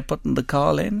in there putting the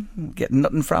call in. Getting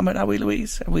nothing from it, are we,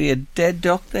 Louise? Are we a dead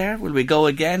duck there? Will we go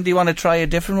again? Do you want to try a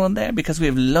different one there? Because we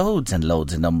have loads and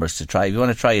loads of numbers to try. If you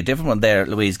want to try a different one there,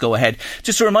 Louise, go ahead.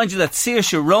 Just to remind you that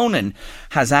Saoirse Ronan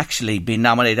has actually been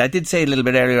nominated. I did say a little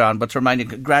bit earlier on, but to remind you,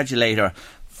 congratulate her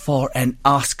for an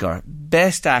Oscar.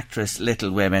 Best Actress,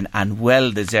 Little Women, and well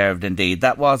deserved indeed.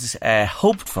 That was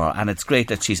hoped for, and it's great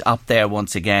that she's up there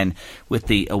once again with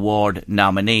the award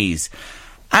nominees.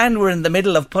 And we're in the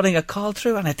middle of putting a call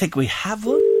through, and I think we have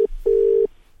one.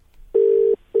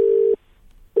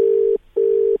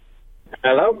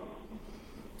 Hello?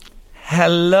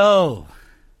 Hello.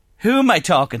 Who am I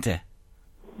talking to?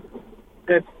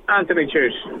 It's Anthony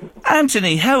Church.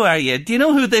 Anthony, how are you? Do you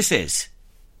know who this is?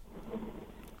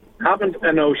 Haven't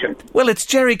a notion. Well, it's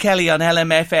Jerry Kelly on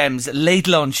LMFM's Late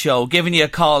Lunch Show, giving you a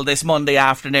call this Monday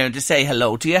afternoon to say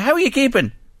hello to you. How are you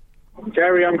keeping?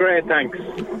 Jerry, I'm great, thanks.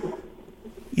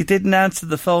 You didn't answer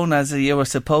the phone as you were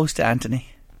supposed to, Anthony.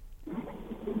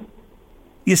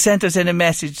 You sent us in a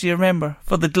message, do you remember,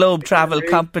 for the Globe Travel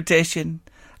competition.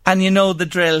 And you know the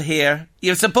drill here.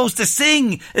 You're supposed to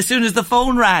sing as soon as the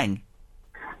phone rang.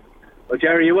 Well,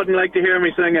 Jerry, you wouldn't like to hear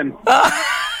me singing.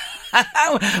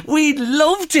 We'd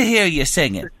love to hear you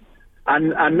singing.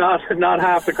 And not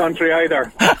half the country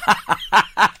either.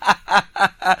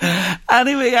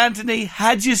 Anyway, Anthony,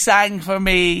 had you sang for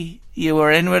me, you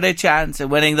were in with a chance of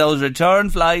winning those return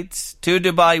flights to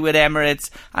Dubai with Emirates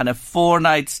and a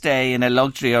 4-night stay in a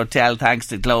luxury hotel thanks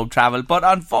to Globe Travel. But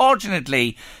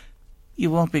unfortunately,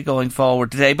 you won't be going forward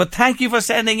today. But thank you for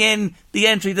sending in the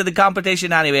entry to the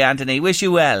competition anyway, Anthony. Wish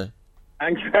you well.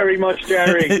 Thanks very much,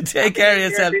 Jerry. Take care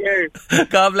of yourself.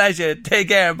 God bless you. Take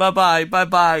care. Bye-bye.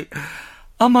 Bye-bye.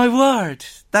 Oh, my word.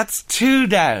 That's 2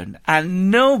 down. And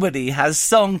nobody has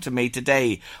sung to me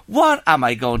today. What am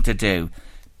I going to do?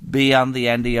 Be on the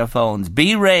end of your phones.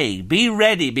 Be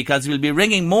ready, because we'll be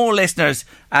ringing more listeners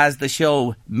as the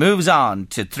show moves on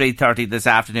to 3:30 this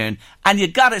afternoon. And you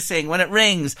gotta sing when it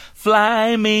rings,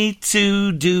 fly me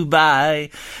to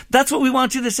Dubai. That's what we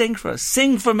want you to sing for us.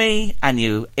 Sing for me, and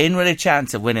you in with a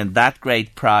chance of winning that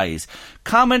great prize.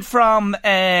 Comment from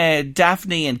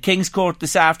Daphne in King's Court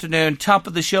this afternoon. Top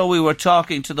of the show, we were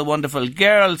talking to the wonderful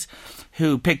girls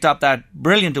who picked up that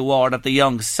brilliant award at the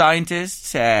Young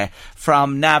Scientists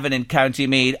from Navan in County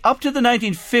Meath. Up to the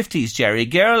 1950s, Jerry,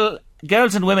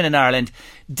 girls and women in Ireland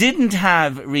didn't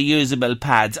have reusable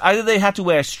pads. Either they had to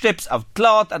wear strips of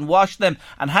cloth and wash them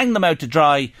and hang them out to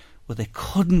dry, or they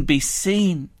couldn't be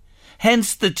seen.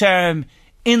 Hence the term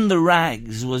in the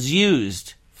rags was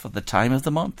used for the time of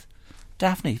the month.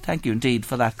 Daphne, thank you indeed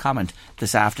for that comment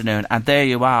this afternoon. And there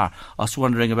you are, us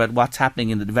wondering about what's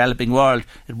happening in the developing world.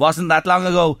 It wasn't that long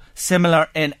ago, similar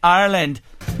in Ireland.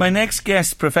 My next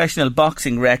guest's professional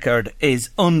boxing record is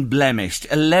unblemished.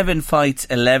 11 fights,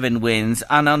 11 wins.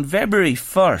 And on February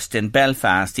 1st in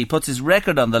Belfast, he puts his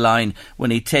record on the line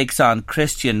when he takes on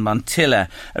Christian Montilla.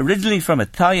 Originally from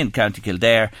Athy, County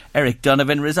Kildare, Eric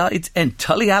Donovan resides in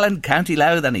Tullyallen, County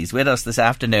Louth, and he's with us this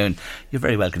afternoon. You're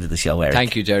very welcome to the show, Eric.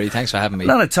 Thank you, Jerry. Thanks for having me.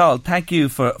 Not at all. Thank you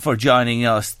for joining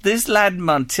us. This lad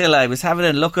Montilla, I was having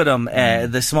a look at him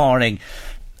this morning.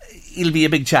 He'll be a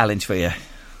big challenge for you.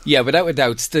 Yeah, without a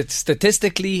doubt.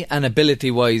 Statistically and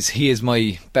ability-wise, he is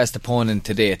my best opponent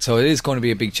to date. So it is going to be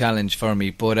a big challenge for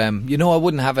me. But, I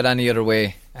wouldn't have it any other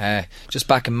way. Just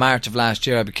back in March of last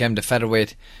year, I became the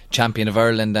featherweight champion of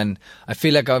Ireland. And I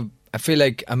feel like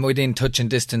I'm within touch and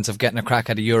distance of getting a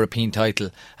crack at a European title.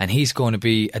 And he's going to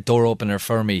be a door opener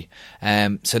for me.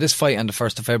 So this fight on the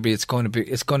 1st of February, it's going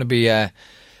to be a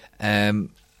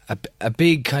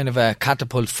big kind of a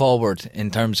catapult forward in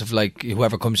terms of like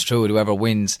whoever comes through, whoever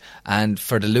wins. And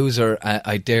for the loser,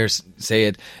 I dare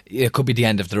say it could be the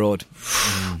end of the road.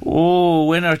 Oh,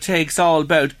 winner takes all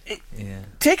bout.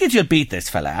 Take it you'll beat this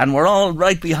fella, and we're all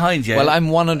right behind you. Well, I'm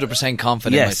 100%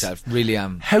 confident myself, really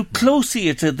am. How close are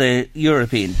you to the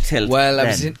European tilt? Well,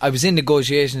 I was in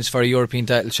negotiations for a European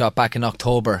title shot back in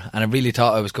October, and I really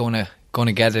thought I was going to going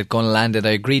to get it, going to land it. I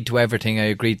agreed to everything. I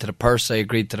agreed to the purse. I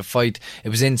agreed to the fight. It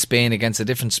was in Spain against a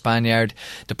different Spaniard.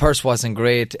 The purse wasn't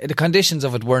great. The conditions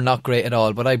of it were not great at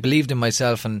all, but I believed in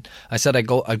myself, and I said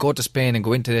I'll go to Spain and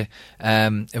go into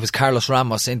it was Carlos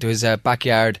Ramos, into his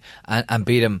backyard and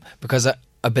beat him, because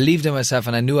I believed in myself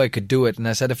and I knew I could do it. And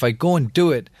I said if I go and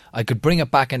do it, I could bring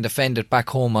it back and defend it back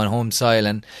home on home soil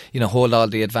and, hold all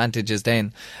the advantages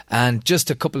then. And just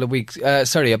about a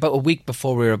week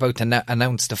before we were about to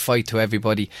announce the fight to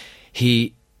everybody,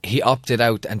 he opted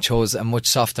out and chose a much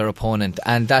softer opponent,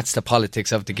 and that's the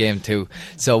politics of the game too.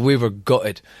 So we were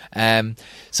gutted.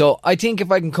 So I think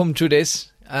if I can come through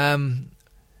this,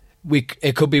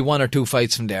 it could be 1 or 2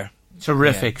 fights from there.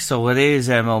 Terrific. Yeah. So it is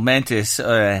a momentous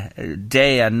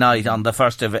day and night on the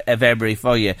 1st of February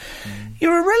for you.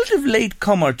 You're a relative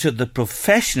latecomer to the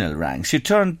professional ranks. You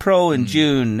turned pro in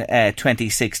June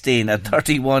 2016 at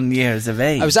 31 years of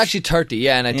age. I was actually 30,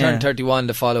 and I turned 31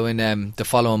 the following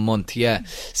month,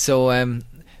 So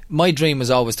my dream was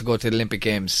always to go to the Olympic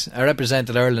Games. I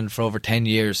represented Ireland for over 10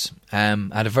 years.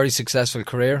 Had a very successful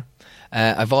career.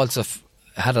 I've also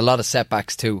had a lot of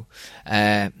setbacks too.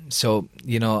 So,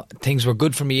 things were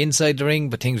good for me inside the ring,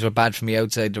 but things were bad for me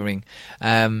outside the ring.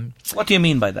 What do you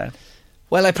mean by that?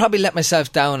 Well, I probably let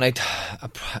myself down. I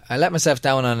let myself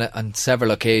down on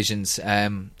several occasions.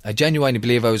 I genuinely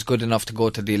believe I was good enough to go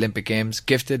to the Olympic Games.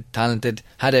 Gifted, talented,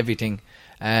 had everything.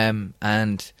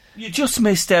 And you just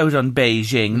missed out on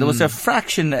Beijing. There was a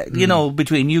fraction,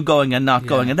 between you going and not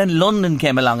going. And then London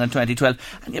came along in 2012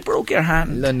 and you broke your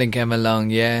hand. London came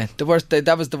along, yeah. That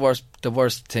was the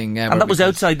worst thing ever. And that was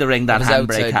outside the ring, that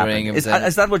handbrake happened. Is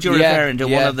that what you're referring to?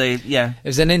 One of the, It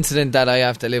was an incident that I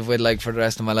have to live with for the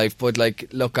rest of my life. But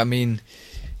look, I mean,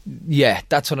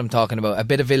 that's what I'm talking about. A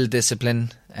bit of ill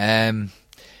discipline, in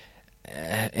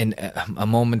a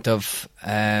moment of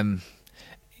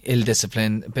ill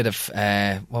discipline, a bit of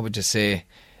what would you say,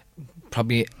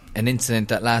 probably an incident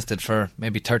that lasted for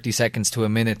maybe 30 seconds to a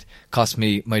minute cost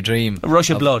me my dream. A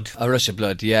rush of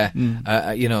blood, yeah.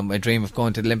 My dream of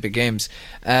going to the Olympic Games.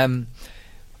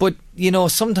 But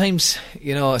sometimes,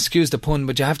 excuse the pun,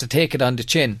 but you have to take it on the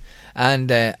chin and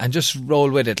just roll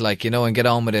with it, and get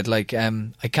on with it.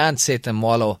 I can't sit and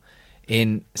wallow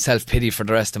in self-pity for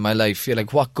the rest of my life. Feel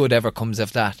like what good ever comes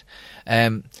of that?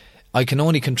 I can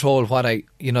only control what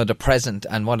the present,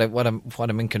 and what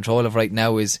I'm in control of right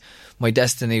now is my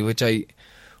destiny, which I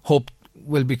hope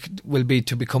will be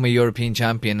to become a European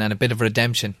champion and a bit of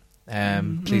redemption.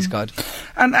 Please God.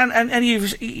 And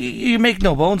you make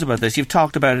no bones about this. You've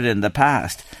talked about it in the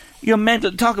past. Your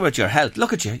mental, talk about your health.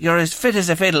 Look at you. You're as fit as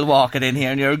a fiddle walking in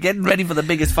here, and you're getting ready for the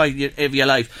biggest fight of your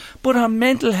life. But our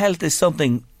mental health is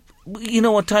something,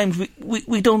 at times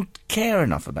we don't care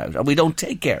enough about, or we don't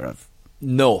take care of.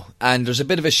 No, and there's a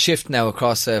bit of a shift now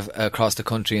across the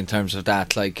country in terms of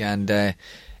that. And it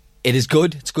is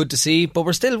good. It's good to see, but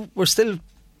we're still,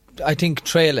 I think,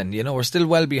 trailing. We're still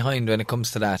well behind when it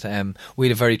comes to that. We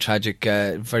had a very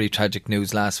tragic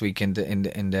news last week in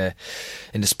the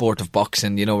sport of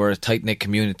boxing. We're a tight knit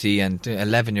community, and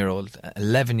 11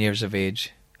 years of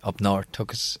age up north took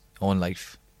his own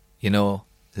life.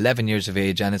 11 years of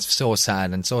age, and it's so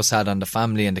sad on the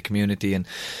family and the community, and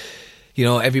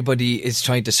everybody is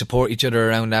trying to support each other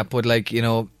around that, but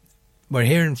we're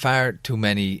hearing far too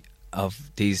many of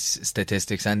these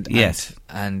statistics, and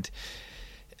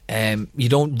you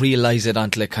don't realise it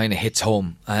until it kind of hits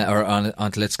home,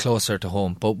 until it's closer to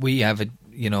home. But we have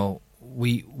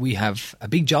we have a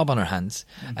big job on our hands,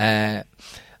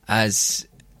 as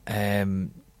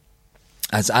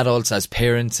adults, as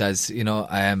parents, as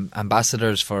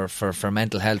ambassadors for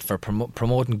mental health, for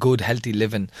promoting good, healthy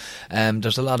living.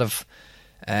 There's a lot of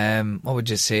what would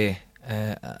you say?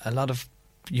 A lot of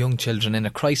young children in a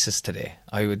crisis today.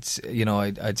 I'd say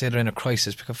they're in a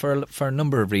crisis because for a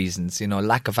number of reasons.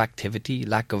 Lack of activity,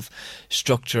 lack of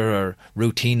structure or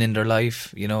routine in their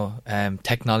life.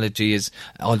 Technology is,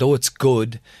 although it's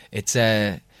good, it's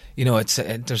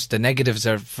there's the negatives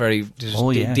are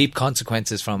deep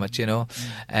consequences from it,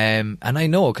 and I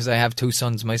know because I have 2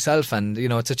 sons myself, and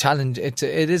it's a challenge. It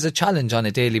is a challenge on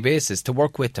a daily basis to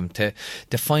work with them to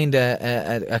find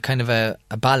a kind of a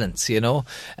balance,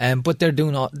 but they're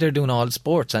doing all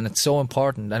sports, and it's so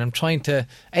important, and I'm trying to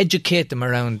educate them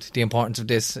around the importance of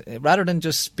this rather than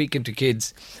just speaking to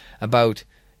kids about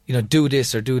do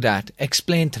this or do that.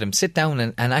 Explain to them. Sit down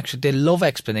and actually, they love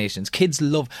explanations. Kids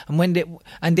love,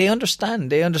 and they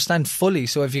understand fully.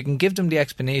 So if you can give them the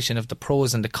explanation of the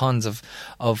pros and the cons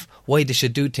of why they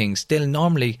should do things, they'll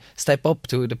normally step up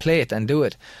to the plate and do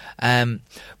it.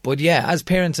 But yeah, as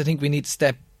parents, I think we need to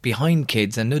behind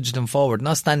kids and nudge them forward,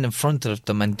 not stand in front of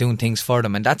them and doing things for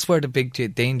them. And that's where the big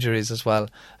danger is as well.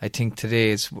 I think today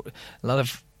is a lot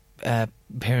of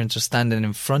parents are standing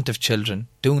in front of children,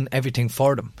 doing everything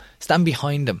for them. Stand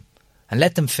behind them and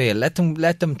let them fail. Let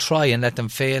them try and let them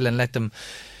fail and let them,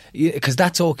 because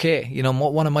that's okay. You know,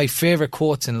 one of my favourite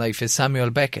quotes in life is Samuel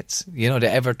Beckett's. You know, they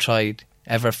ever tried,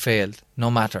 ever failed, no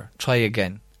matter. Try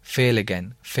again,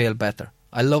 fail better.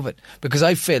 I love it because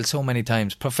I've failed so many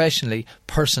times, professionally,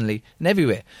 personally, in every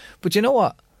way. But you know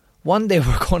what? One day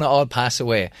we're going to all pass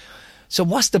away. So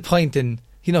what's the point in,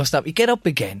 stop? You get up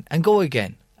again and go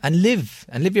again and live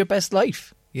your best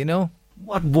life,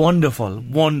 What wonderful,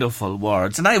 wonderful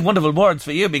words. And I have wonderful words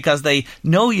for you because they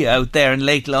know you out there in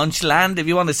Late Lunch Land. If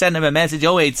you want to send them a message,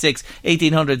 086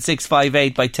 1800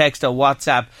 658 by text or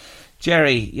WhatsApp.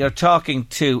 Jerry, you're talking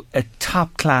to a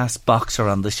top-class boxer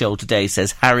on the show today,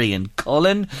 says Harry and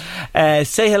Cullen.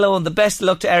 Say hello and the best of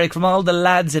luck to Eric from all the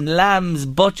lads in Lamb's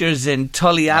Butchers in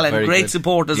Tullyallen. Great good.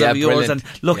 Supporters of yours and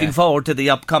looking forward to the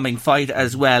upcoming fight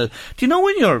as well. Do you know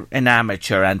when you're an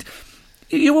amateur and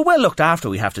you were well looked after,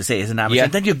 we have to say, as an amateur,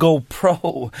 and then you go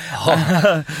pro.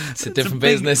 It's a different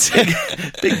business.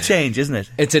 Big change, isn't it?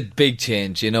 It's a big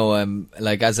change,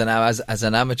 like as an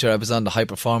amateur, I was on the high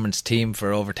performance team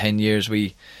for over 10 years.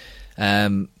 We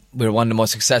were one of the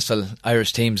most successful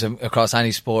Irish teams across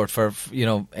any sport for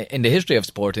in the history of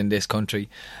sport in this country.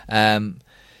 I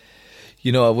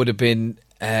would have been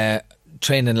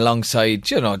training alongside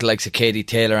the likes of Katie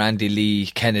Taylor, Andy Lee,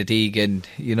 Kenneth Egan,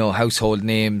 household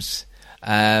names.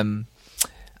 And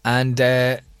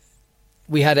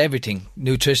we had everything: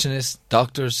 nutritionists,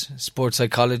 doctors, sports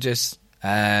psychologists,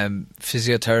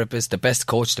 physiotherapists, the best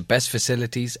coach, the best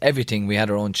facilities, everything. We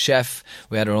had our own chef,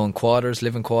 we had our own quarters,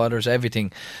 living quarters,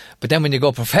 everything. But then when you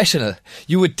go professional,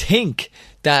 you would think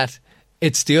that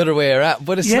it's the other way around,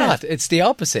 but it's not. It's the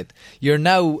opposite. You're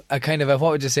now a kind of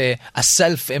a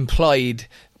self-employed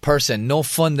person, no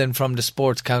funding from the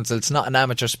Sports Council. It's not an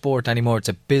amateur sport anymore, it's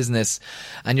a business.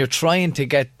 And you're trying to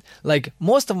get,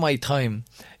 most of my time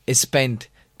is spent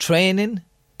training,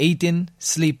 eating,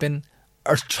 sleeping,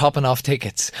 or chopping off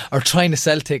tickets, or trying to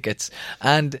sell tickets.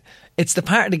 And it's the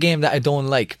part of the game that I don't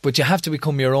like, but you have to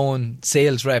become your own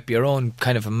sales rep, your own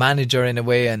kind of a manager in a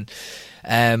way,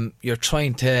 and you're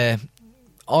trying to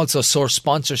also source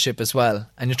sponsorship as well.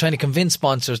 And you're trying to convince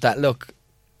sponsors that, look,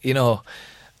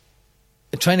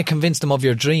 trying to convince them of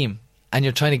your dream, and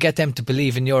you're trying to get them to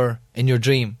believe in your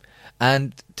dream.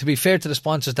 And to be fair to the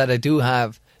sponsors that I do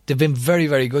have, they've been very,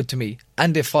 very good to me,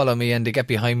 and they follow me and they get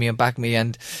behind me and back me,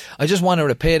 and I just want to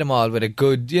repay them all with a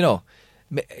good,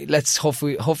 let's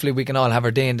hopefully we can all have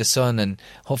our day in the sun, and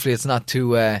hopefully it's not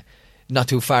too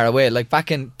far away. Like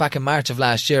back in March of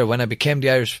last year, when I became the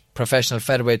Irish professional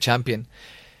featherweight champion,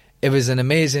 it was an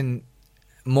amazing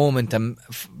moment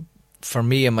for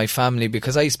me and my family,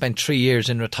 because I spent 3 years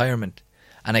in retirement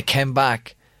and I came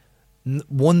back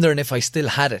wondering if I still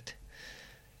had it,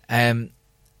 and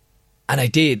I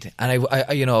did, and I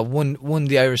won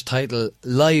the Irish title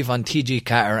live on TG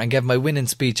Carter and gave my winning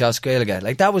speech Os Gaeilge.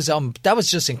 Like that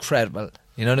was just incredible.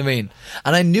 You know what I mean?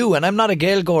 And I knew, and I'm not a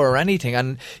Gaelgoer or anything,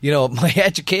 and my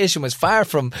education was far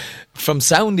from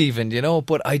sound even,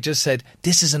 but I just said,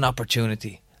 this is an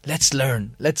opportunity. Let's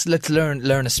learn. Let's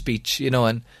learn a speech,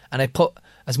 and I put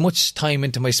as much time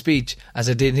into my speech as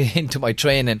I did into my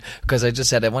training, because I just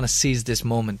said I want to seize this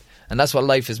moment, and that's what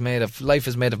life is made of. Life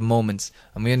is made of moments,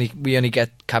 and we only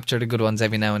get capture the good ones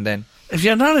every now and then. If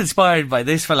you're not inspired by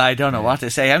this fella, I don't know what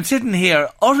to say. I'm sitting here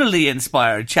utterly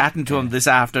inspired, chatting to him this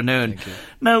afternoon.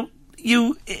 Now,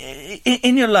 you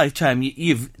in your lifetime,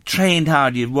 you've trained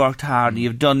hard, you've worked hard,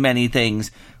 you've done many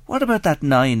things. What about that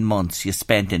 9 months you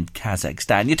spent in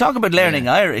Kazakhstan? You talk about learning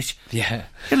Irish. Yeah.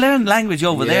 You learned language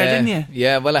over there, didn't you?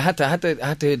 Yeah, well, I had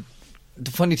to.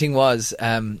 The funny thing was,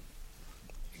 for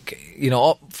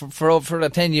the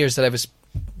 10 years that I was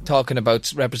talking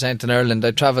about representing Ireland,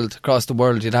 I travelled across the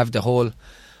world. You'd have the whole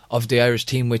of the Irish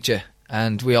team with you,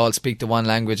 and we all speak the one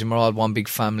language, and we're all one big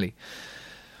family.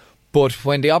 But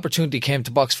when the opportunity came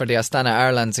to box for the Astana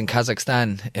Arlans in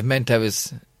Kazakhstan, it meant I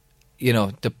was,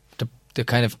 the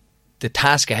kind of the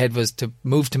task ahead was to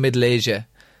move to Middle Asia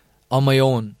on my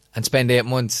own and spend 8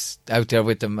 months out there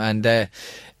with them. And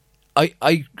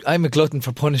I'm a glutton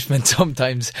for punishment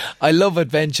sometimes. I love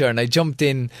adventure, and I jumped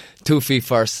in 2 feet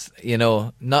first,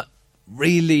 not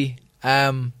really,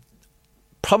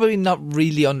 probably not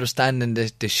really understanding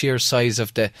the sheer size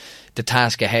of the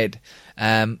task ahead.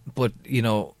 But,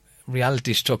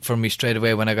 reality struck for me straight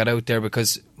away when I got out there,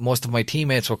 because most of my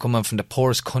teammates were coming from the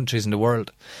poorest countries in the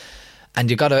world. And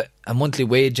you got a monthly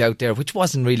wage out there, which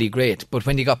wasn't really great. But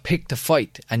when you got picked to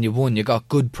fight and you won, you got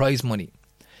good prize money.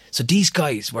 So these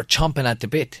guys were chomping at the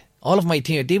bit. All of my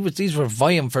team, these were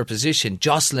vying for position,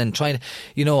 jostling, trying to,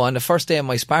 you know, on the first day of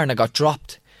my sparring, I got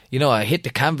dropped. You know, I hit the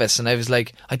canvas and I was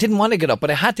like, I didn't want to get up, but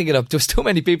I had to get up. There was too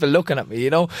many people looking at me, you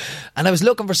know. And I was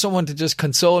looking for someone to just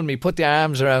console me, put their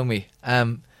arms around me.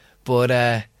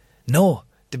 But no,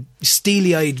 the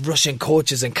steely-eyed Russian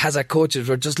coaches and Kazakh coaches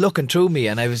were just looking through me,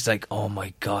 and I was like, oh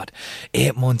my God,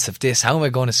 8 months of this, how am I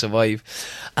going to survive?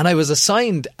 And I was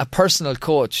assigned a personal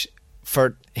coach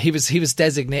he was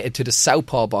designated to the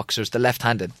southpaw boxers, the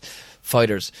left-handed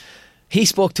fighters. He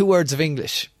spoke 2 words of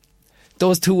English.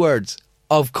 Those 2 words,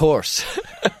 of course.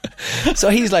 So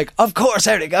he's like, of course,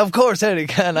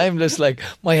 Eric. And I'm just like,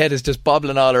 my head is just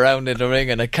bobbling all around in the ring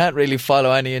and I can't really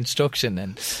follow any instruction.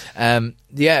 And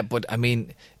but I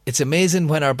mean, it's amazing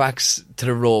when our back's to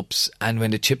the ropes and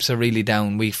when the chips are really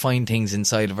down, we find things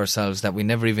inside of ourselves that we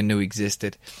never even knew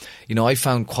existed. You know, I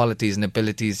found qualities and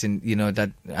abilities in, you know, that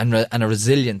and a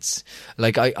resilience.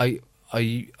 Like I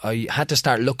had to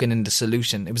start looking in the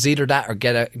solution. It was either that or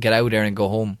get out there and go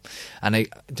home. And there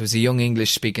was a young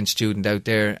English speaking student out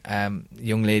there,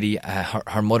 young lady.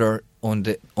 Her mother owned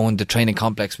the training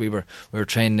complex we were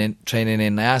training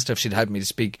in. I asked her if she'd help me to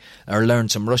speak or learn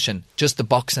some Russian, just the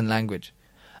boxing language.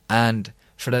 And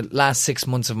for the last 6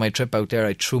 months of my trip out there,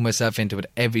 I threw myself into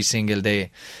it every single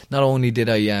day. Not only did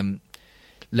I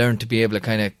learn to be able to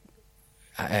kind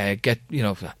of get, you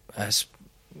know,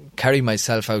 carry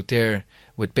myself out there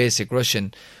with basic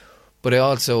Russian, but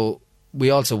we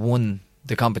also won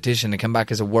the competition and came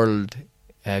back as a world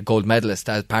gold medalist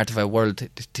as part of a world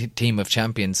team of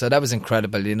champions. So that was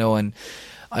incredible, you know. And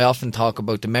I often talk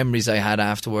about the memories I had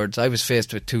afterwards. I was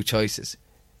faced with 2 choices: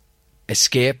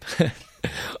 escape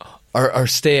or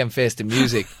stay and face the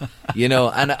music, you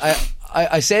know. And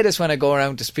I say this when I go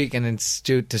around to speaking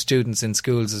to students in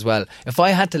schools as well. If I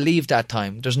had to leave that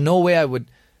time, there's no way I would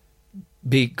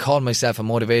call myself a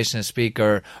motivational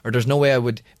speaker, or there's no way I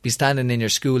would be standing in your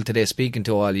school today speaking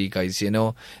to all you guys, you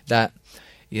know. That,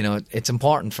 you know, it's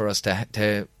important for us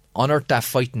to unearth that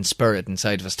fighting spirit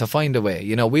inside of us, to find a way.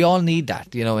 You know, we all need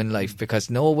that, you know, in life,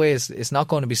 because no way it's not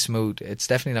going to be smooth. It's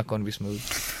definitely not going to be smooth.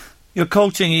 You're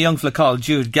coaching a young fella called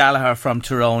Jude Gallagher from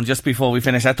Tyrone. Just before we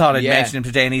finish, I thought I'd mention him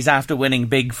today, and he's after winning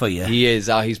big for you. He is.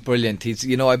 He's brilliant.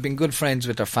 You know, I've been good friends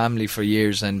with their family for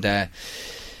years, and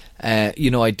you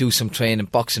know, I do some training,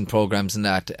 boxing programs and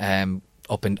that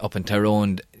up in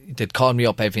Tyrone. They'd call me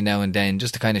up every now and then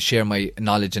just to kind of share my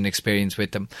knowledge and experience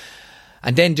with them.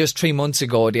 And then just 3 months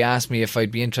ago, they asked me if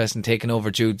I'd be interested in taking over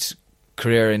Jude's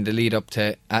career in the lead up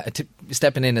to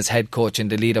stepping in as head coach in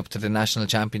the lead up to the national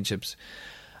championships.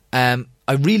 I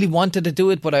really wanted to do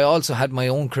it, but I also had my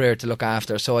own career to look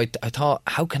after. So I thought,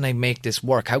 how can I make this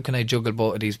work? How can I juggle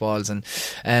both of these balls?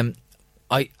 And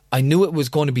I knew it was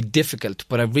going to be difficult,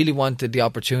 but I really wanted the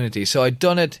opportunity. So I'd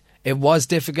done it. It was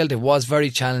difficult. It was very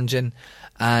challenging.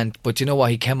 But you know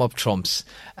what? He came up trumps.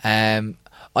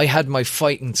 I had my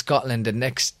fight in Scotland the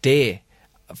next day,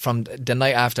 from the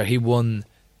night after he won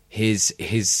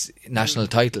his national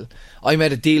title. I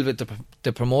made a deal with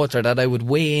the promoter that I would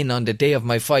weigh in on the day of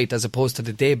my fight as opposed to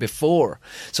the day before.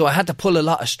 So I had to pull a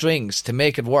lot of strings to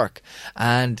make it work.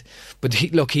 But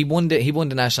he won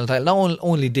the national title. Not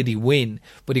only did he win,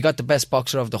 but he got the best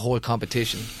boxer of the whole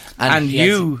competition. And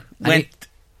you went.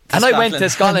 And I went to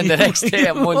Scotland the next day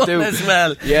and won too. As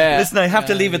well. Yeah. Listen, I have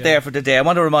to leave it there for today. I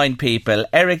want to remind people,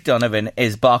 Eric Donovan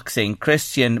is boxing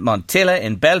Christian Montilla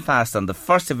in Belfast on the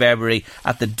 1st of February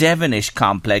at the Devonish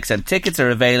Complex, and tickets are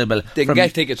available. They can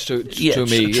get tickets through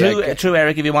me. Through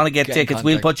Eric. If you want to get tickets,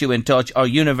 we'll put you in touch, or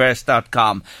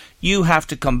universe.com. You have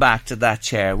to come back to that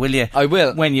chair, will you? I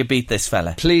will. When you beat this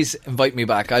fella. Please invite me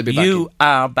back. I'll be back. You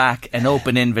are back. An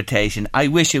open invitation. I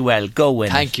wish you well. Go win.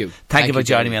 Thank you. Thank you for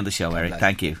joining me on the show, Eric.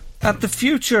 Thank you. At the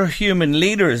Future Human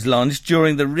Leaders Lunch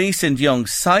during the recent Young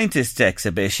Scientists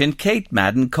exhibition, Kate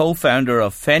Madden, co-founder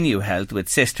of Fenu Health with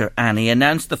sister Annie,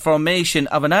 announced the formation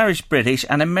of an Irish, British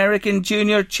and American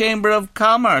Junior Chamber of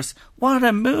Commerce. What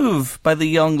a move by the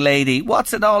young lady.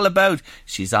 What's it all about?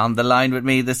 She's on the line with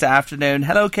me this afternoon.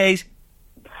 Hello, Kate.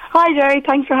 Hi, Jerry.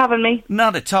 Thanks for having me.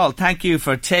 Not at all. Thank you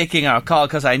for taking our call,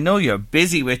 because I know you're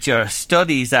busy with your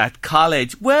studies at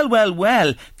college. Well.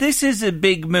 This is a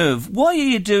big move. Why are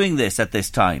you doing this at this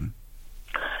time?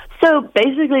 So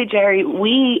basically, Jerry,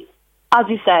 we, as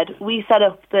you said, we set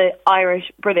up the Irish,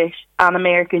 British and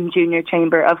American Junior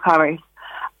Chamber of Commerce.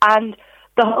 And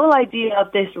the whole idea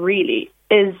of this really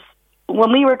is,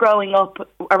 when we were growing up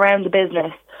around the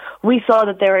business, we saw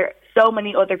that there were so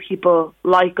many other people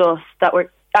like us that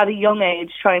were at a young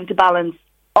age trying to balance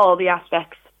all the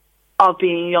aspects of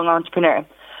being a young entrepreneur,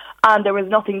 and there was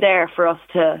nothing there for us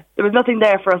to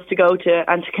go to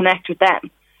and to connect with them.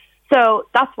 So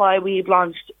that's why we've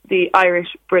launched the Irish,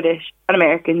 British and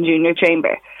American Junior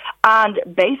Chamber. And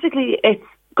basically it's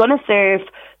going to serve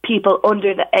people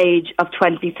under the age of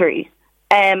 23.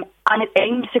 And it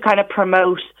aims to kind of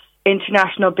promote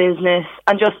international business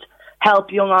and just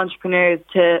help young entrepreneurs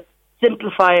to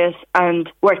simplify it and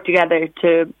work together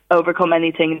to overcome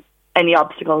any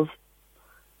obstacles.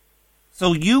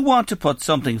 So you want to put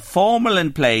something formal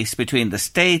in place between the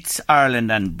States, Ireland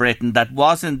and Britain that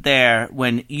wasn't there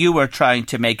when you were trying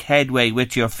to make headway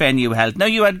with your Fenue Health. Now,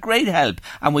 you had great help,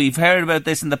 and we've heard about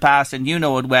this in the past, and you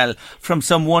know it well, from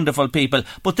some wonderful people.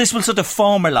 But this will sort of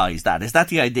formalise that. Is that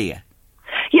the idea?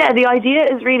 Yeah, the idea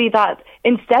is really that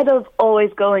instead of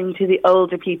always going to the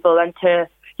older people and to,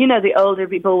 the older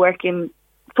people working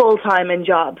full-time in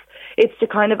jobs, it's to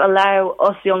kind of allow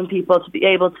us young people to be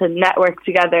able to network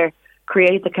together,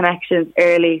 create the connections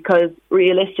early, because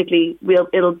realistically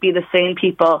it'll be the same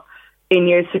people in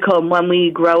years to come when we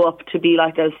grow up to be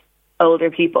like as older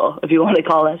people, if you want to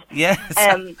call it. Yes.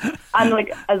 And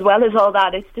like, as well as all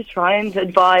that, it's to try and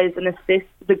advise and assist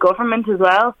the government as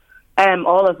well,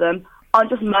 all of them, on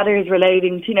just matters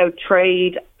relating to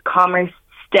trade, commerce,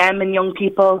 STEM and young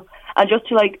people, and just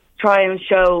to like try and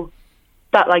show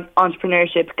that like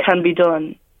entrepreneurship can be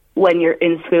done when you're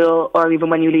in school or even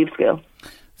when you leave school.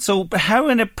 So how,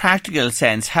 in a practical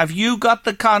sense, have you got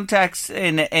the contacts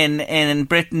in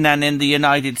Britain and in the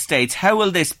United States? How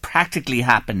will this practically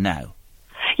happen now?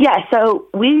 Yeah, so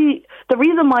the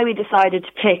reason why we decided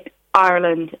to pick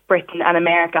Ireland, Britain and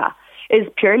America is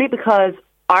purely because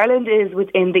Ireland is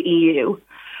within the EU,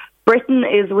 Britain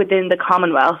is within the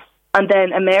Commonwealth, and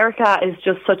then America is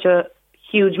just such a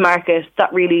huge market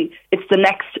that really it's the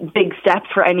next big step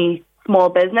for any small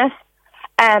business.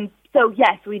 So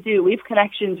yes, we do. We have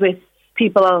connections with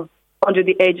people under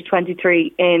the age of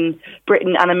 23 in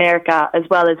Britain and America, as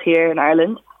well as here in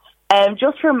Ireland.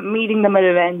 Just from meeting them at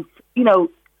events,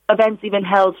 events even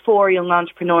held for young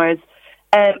entrepreneurs.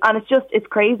 And it's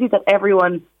crazy that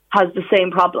everyone has the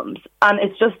same problems. And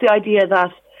it's just the idea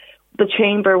that the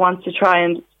Chamber wants to try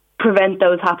and prevent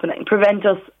those happening, prevent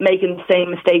us making the same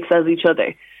mistakes as each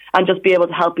other, and just be able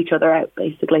to help each other out,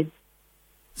 basically.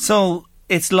 So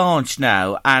it's launched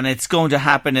now and it's going to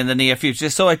happen in the near future.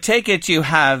 So I take it you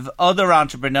have other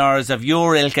entrepreneurs of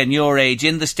your ilk and your age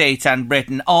in the States and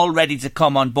Britain all ready to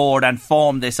come on board and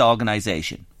form this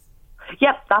organisation.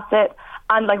 Yep, that's it.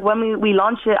 And like when we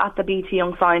launched it at the BT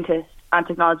Young Scientist and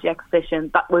Technology Exhibition,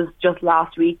 that was just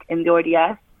last week in the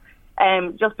RDS.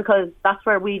 Just because that's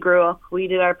where we grew up. We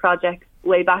did our project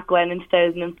way back when in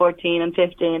 2014 and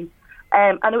 15.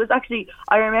 And it was actually,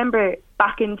 I remember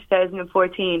back in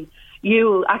 2014,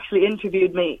 you actually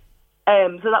interviewed me.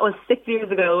 So that was 6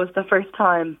 years ago, was the first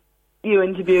time you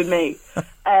interviewed me,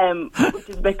 which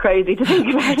is a bit crazy to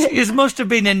think about it. You must have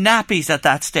been in nappies at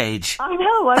that stage. I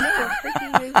know,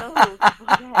 15 years old.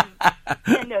 But,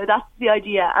 yeah, no, that's the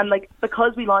idea. And like,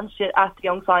 because we launched it at the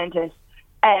Young Scientist,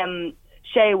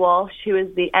 Shay Walsh, who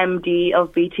is the MD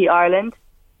of BT Ireland,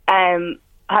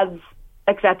 has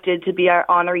accepted to be our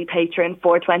honorary patron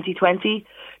for 2020.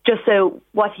 Just so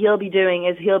what he'll be doing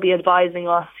is he'll be advising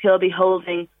us, he'll be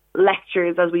holding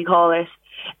lectures, as we call it,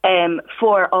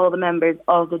 for all the members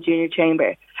of the Junior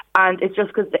Chamber. And it's just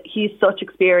because he's such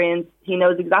experience, he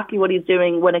knows exactly what he's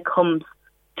doing when it comes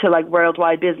to like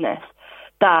worldwide business,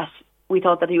 that we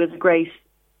thought that he was a great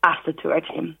asset to our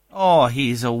team. Oh,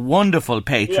 he's a wonderful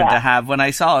patron to have. When I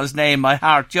saw his name, my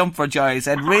heart jumped for joy. I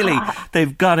said, really,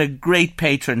 they've got a great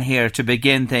patron here to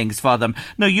begin things for them.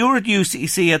 Now, you're at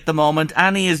UCC at the moment.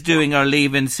 Annie is doing her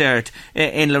Leaving Cert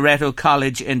in Loreto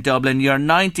College in Dublin. You're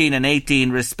 19 and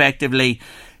 18 respectively.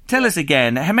 Tell us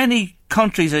again, how many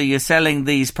countries are you selling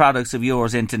these products of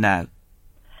yours into now?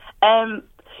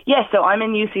 So I'm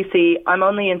in UCC. I'm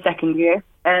only in second year,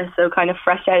 so kind of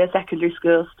fresh out of secondary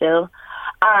school still.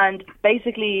 And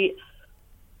basically,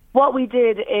 what we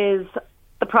did is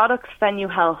the product Fenue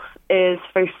Health is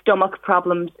for stomach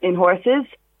problems in horses,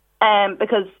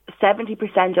 because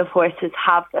 70% of horses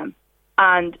have them.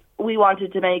 And we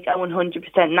wanted to make a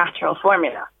 100% natural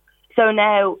formula. So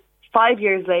now, 5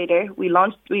 years later, we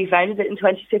founded it in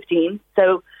 2015.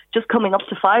 So just coming up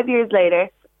to 5 years later,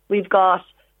 we've got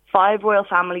 5 royal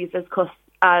families as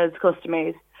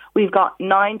customers. We've got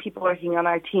 9 people working on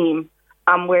our team.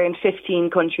 And we're in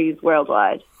 15 countries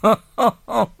worldwide.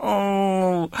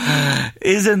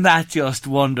 Isn't that just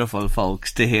wonderful,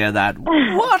 folks, to hear that?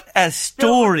 What a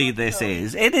story this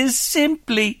is. It is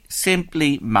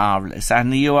simply marvellous.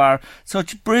 And you are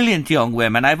such brilliant young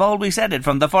women. I've always said it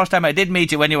from the first time I did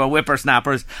meet you when you were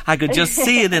whippersnappers. I could just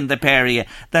see it in the pair of you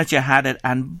that you had it.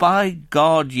 And by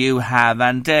God, you have.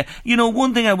 And,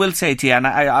 one thing I will say to you, and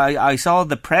I saw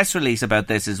the press release about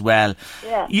this as well.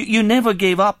 Yeah. You never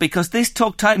gave up because this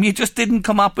took time. You just didn't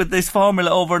come up with this formula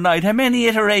overnight. How many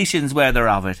iterations were there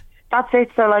of it? That's it.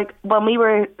 So, when we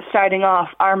were starting off,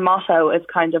 our motto is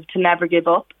kind of to never give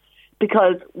up,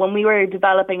 because when we were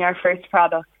developing our first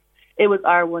product, it was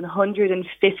our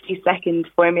 150-second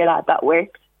formula that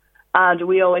worked. And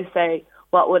we always say,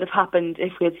 what would have happened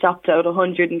if we had stopped out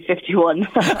 151?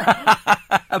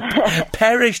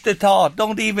 Perish the thought.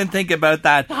 Don't even think about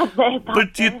that.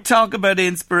 But you talk about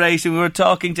inspiration. We were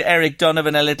talking to Eric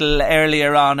Donovan a little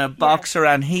earlier on, a boxer,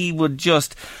 and he would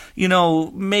just,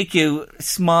 make you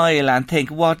smile and think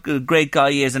what a great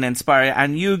guy he is and inspire.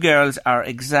 And you girls are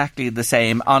exactly the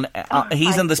same.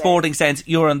 He's in the sporting sense,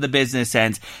 you're in the business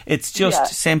sense. It's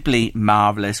just simply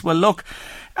marvellous. Well, look,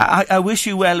 I wish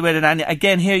you well with it, and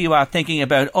again, here you are thinking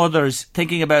about others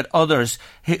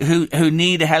who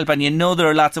need help, and there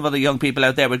are lots of other young people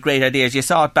out there with great ideas. You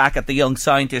saw it back at the Young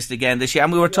Scientist again this year,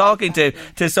 and we were talking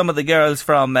to some of the girls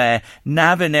from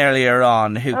Navan earlier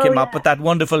on who came up with that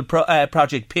wonderful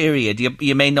project Period.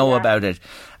 You may know about it.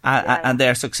 And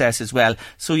their success as well.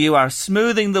 So you are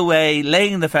smoothing the way,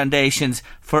 laying the foundations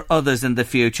for others in the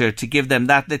future to give them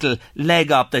that little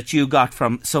leg up that you got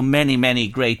from so many, many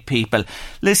great people.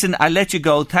 Listen, I'll let you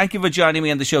go. Thank you for joining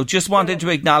me on the show. Just wanted to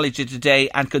acknowledge you today,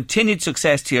 and continued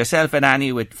success to yourself and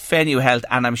Annie with Fennu Health,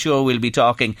 and I'm sure we'll be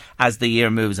talking as the year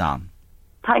moves on.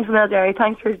 Thanks a lot, Jerry.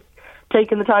 Thanks for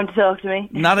taking the time to talk to me.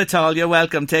 Not at all. You're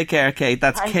welcome. Take care, Kate.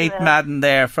 That's Kate Madden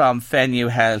there from Fennu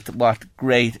Health. What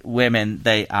great women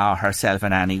they are, herself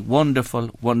and Annie. Wonderful,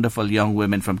 wonderful young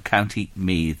women from County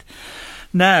Meath.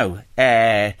 Now,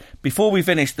 before we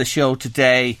finish the show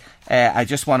today, I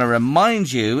just want to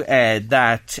remind you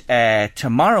that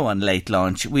tomorrow on Late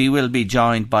Lunch we will be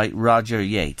joined by Roger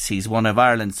Yates. He's one of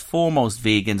Ireland's foremost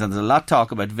vegans, and there's a lot of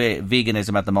talk about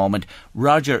veganism at the moment.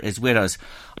 Roger is with us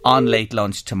on Late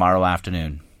Lunch tomorrow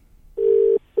afternoon.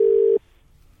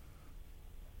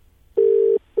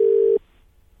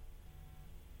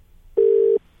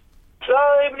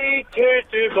 Fly me to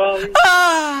Dubai.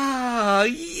 Ah,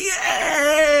 yes!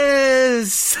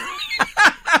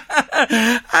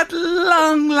 At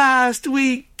long last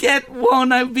we get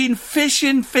one. I've been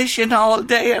fishing all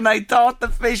day, and I thought the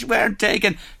fish weren't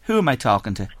taken. Who am I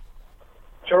talking to?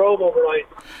 Jerome O'Brien.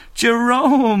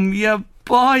 Jerome, you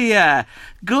boy,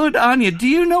 good on you. Do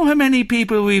you know how many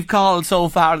people we've called so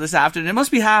far this afternoon? It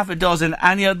must be half a dozen,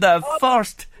 and you're the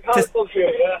first.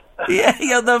 Yeah,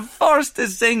 you're the first to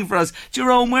sing for us.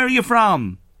 Jerome, where are you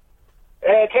from?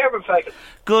 Termonfeckin.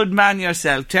 Good man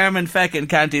yourself, Termonfeckin,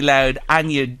 County Loud,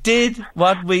 and you did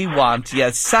what we want. You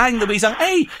sang the wee song.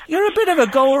 Hey, you're a bit of a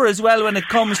goer as well when it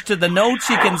comes to the notes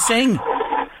you can sing.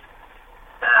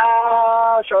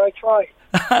 Sure, I try.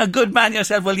 Good man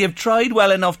yourself. Well, you've tried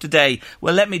well enough today.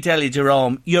 Well, let me tell you,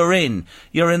 Jerome, you're in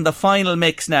the final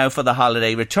mix now for the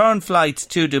holiday. Return flights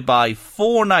to Dubai,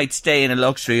 4-night stay in a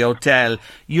luxury hotel.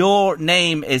 Your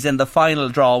name is in the final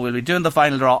draw. We'll be doing the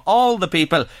final draw. All the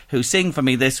people who sing for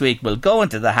me this week will go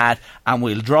into the hat, and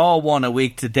we'll draw one a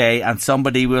week today, and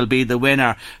somebody will be the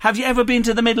winner. Have you ever been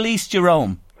to the Middle East,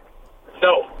 Jerome?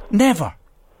 No. Never?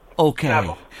 Okay.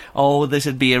 Never. Oh, this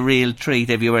would be a real treat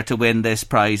if you were to win this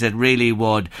prize. It really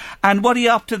would. And what are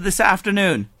you up to this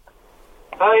afternoon?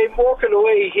 I'm working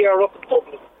away here up in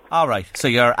Dublin. All right, so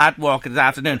you're at work this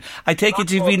afternoon. I take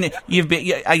it you've been.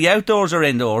 Are you outdoors or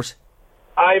indoors?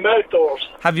 I'm outdoors.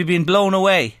 Have you been blown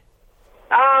away?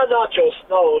 Not just.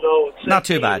 No. It's not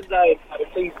too bad.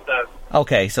 It's easing down.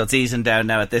 Okay, so it's easing down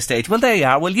now at this stage. Well, there you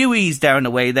are. Well, you ease down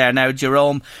away there now,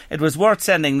 Jerome. It was worth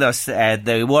sending us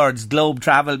the words Globe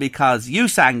Travel because you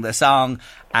sang the song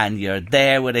and you're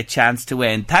there with a chance to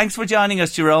win. Thanks for joining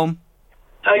us, Jerome.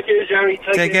 Thank you, Jerry.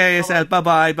 Take care of yourself.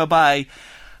 Bye-bye. Bye-bye.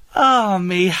 Oh,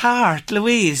 me heart,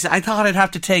 Louise. I thought I'd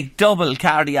have to take double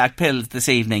cardiac pills this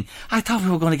evening. I thought we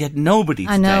were going to get nobody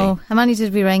today. I know. How many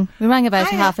did we ring? We rang about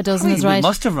half a dozen, is right? We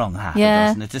must have rung half a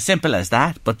dozen. It's as simple as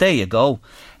that. But there you go.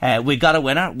 We got a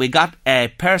winner. We got a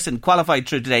person qualified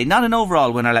through today. Not an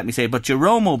overall winner, let me say, but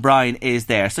Jerome O'Brien is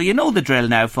there. So you know the drill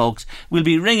now, folks. We'll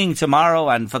be ringing tomorrow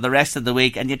and for the rest of the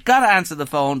week. And you've got to answer the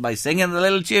phone by singing the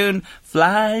little tune,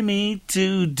 Fly Me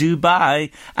to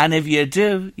Dubai. And if you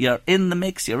do, you're in the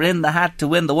mix. You're You're in the hat to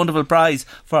win the wonderful prize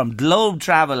from Globe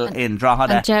Travel in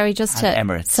Drogheda. And Jerry,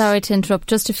 Emirates. Sorry to interrupt,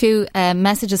 just a few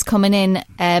messages coming in.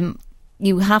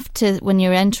 You have to, when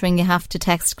you're entering, you have to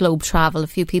text Globe Travel. A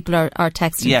few people are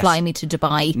texting Fly Me to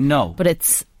Dubai. No. But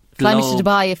it's Fly Me to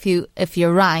Dubai if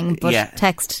you're rang, but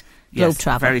text Globe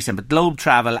Travel. Very simple. Globe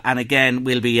Travel. And again,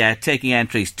 we'll be taking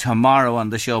entries tomorrow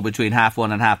on the show between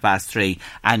 1:30 and 3:30.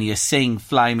 And you sing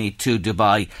Fly Me to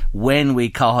Dubai when we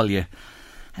call you.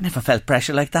 I never felt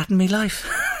pressure like that in my life.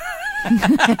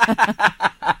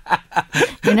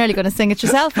 You're nearly going to sing it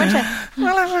yourself, aren't you?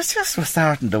 Well, I was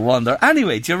starting to wonder.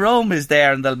 Anyway, Jerome is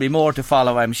there, and there'll be more to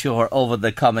follow, I'm sure, over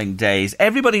the coming days.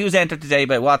 Everybody who's entered today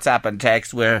by WhatsApp and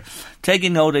text, we're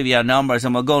taking note of your numbers,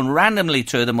 and we're going randomly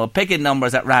through them. We're picking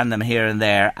numbers at random here and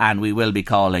there, and we will be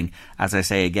calling, as I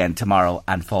say again, tomorrow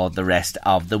and for the rest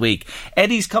of the week.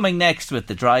 Eddie's coming next with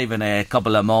The Drive in a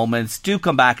couple of moments. Do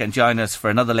come back and join us for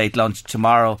another late lunch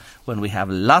tomorrow when we have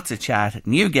lots of chat,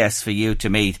 new guests for you to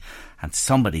meet. And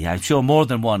somebody, I'm sure more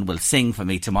than one, will sing for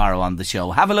me tomorrow on the show.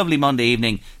 Have a lovely Monday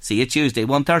evening. See you Tuesday,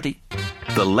 1:30.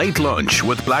 The Late Lunch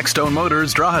with Blackstone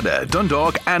Motors, Drogheda,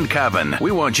 Dundalk and Cavan.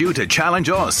 We want you to challenge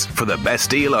us for the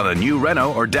best deal on a new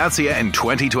Renault or Dacia in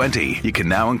 2020. You can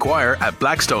now inquire at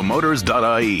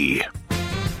blackstonemotors.ie.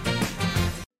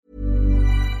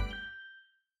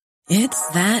 It's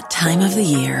that time of the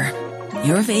year.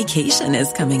 Your vacation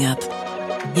is coming up.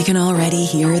 You can already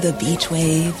hear the beach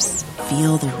waves,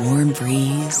 feel the warm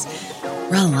breeze,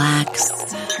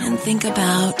 relax, and think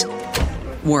about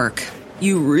work.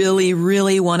 You really,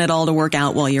 really want it all to work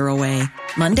out while you're away.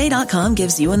 Monday.com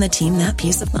gives you and the team that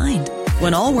peace of mind.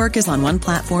 When all work is on one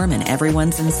platform and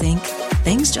everyone's in sync,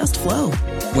 things just flow.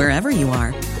 Wherever you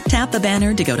are, tap the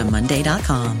banner to go to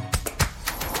Monday.com.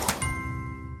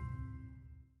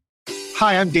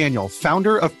 Hi, I'm Daniel,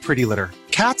 founder of Pretty Litter.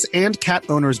 Cats and cat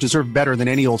owners deserve better than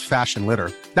any old-fashioned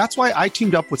litter. That's why I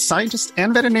teamed up with scientists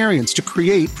and veterinarians to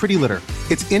create Pretty Litter.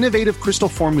 Its innovative crystal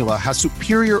formula has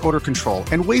superior odor control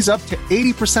and weighs up to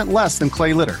 80% less than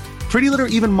clay litter. Pretty Litter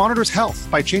even monitors health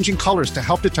by changing colors to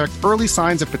help detect early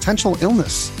signs of potential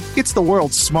illness. It's the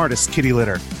world's smartest kitty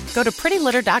litter. Go to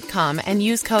prettylitter.com and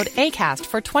use code ACAST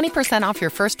for 20% off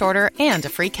your first order and a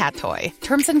free cat toy.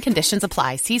 Terms and conditions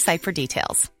apply. See site for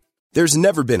details. There's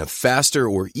never been a faster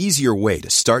or easier way to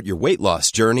start your weight loss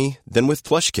journey than with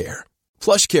PlushCare.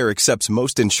 PlushCare accepts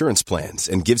most insurance plans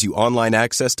and gives you online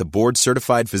access to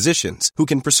board-certified physicians who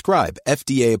can prescribe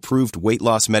FDA-approved weight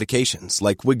loss medications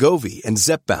like Wegovy and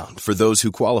Zepbound for those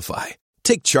who qualify.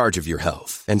 Take charge of your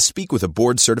health and speak with a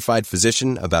board-certified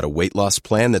physician about a weight loss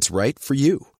plan that's right for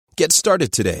you. Get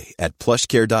started today at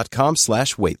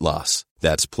plushcare.com/weight loss.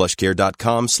 That's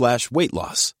plushcare.com/weight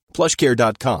loss.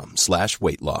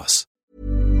 plushcare.com/weight loss.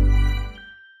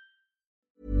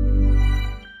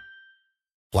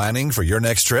 Planning for your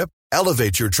next trip?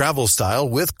 Elevate your travel style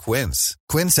with Quince.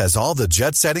 Quince has all the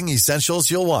jet-setting essentials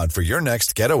you'll want for your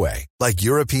next getaway, like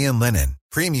European linen,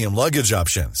 premium luggage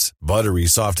options, buttery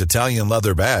soft Italian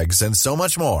leather bags, and so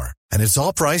much more. And it's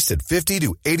all priced at 50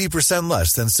 to 80%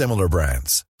 less than similar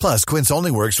brands. Plus, Quince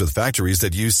only works with factories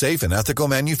that use safe and ethical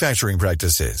manufacturing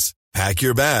practices. Pack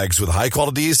your bags with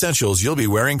high-quality essentials you'll be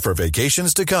wearing for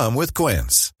vacations to come with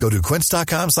Quince. Go to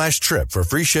quince.com/trip for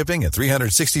free shipping and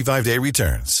 365-day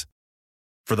returns.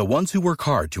 For the ones who work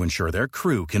hard to ensure their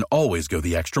crew can always go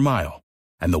the extra mile,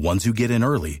 and the ones who get in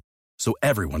early so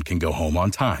everyone can go home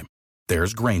on time,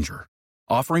 there's Grainger,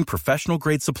 offering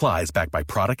professional-grade supplies backed by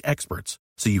product experts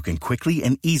so you can quickly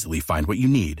and easily find what you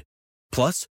need.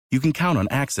 Plus, you can count on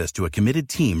access to a committed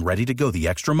team ready to go the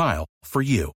extra mile for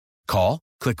you. Call,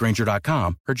 click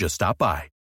Grainger.com, or just stop by.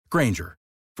 Grainger,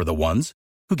 for the ones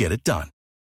who get it done.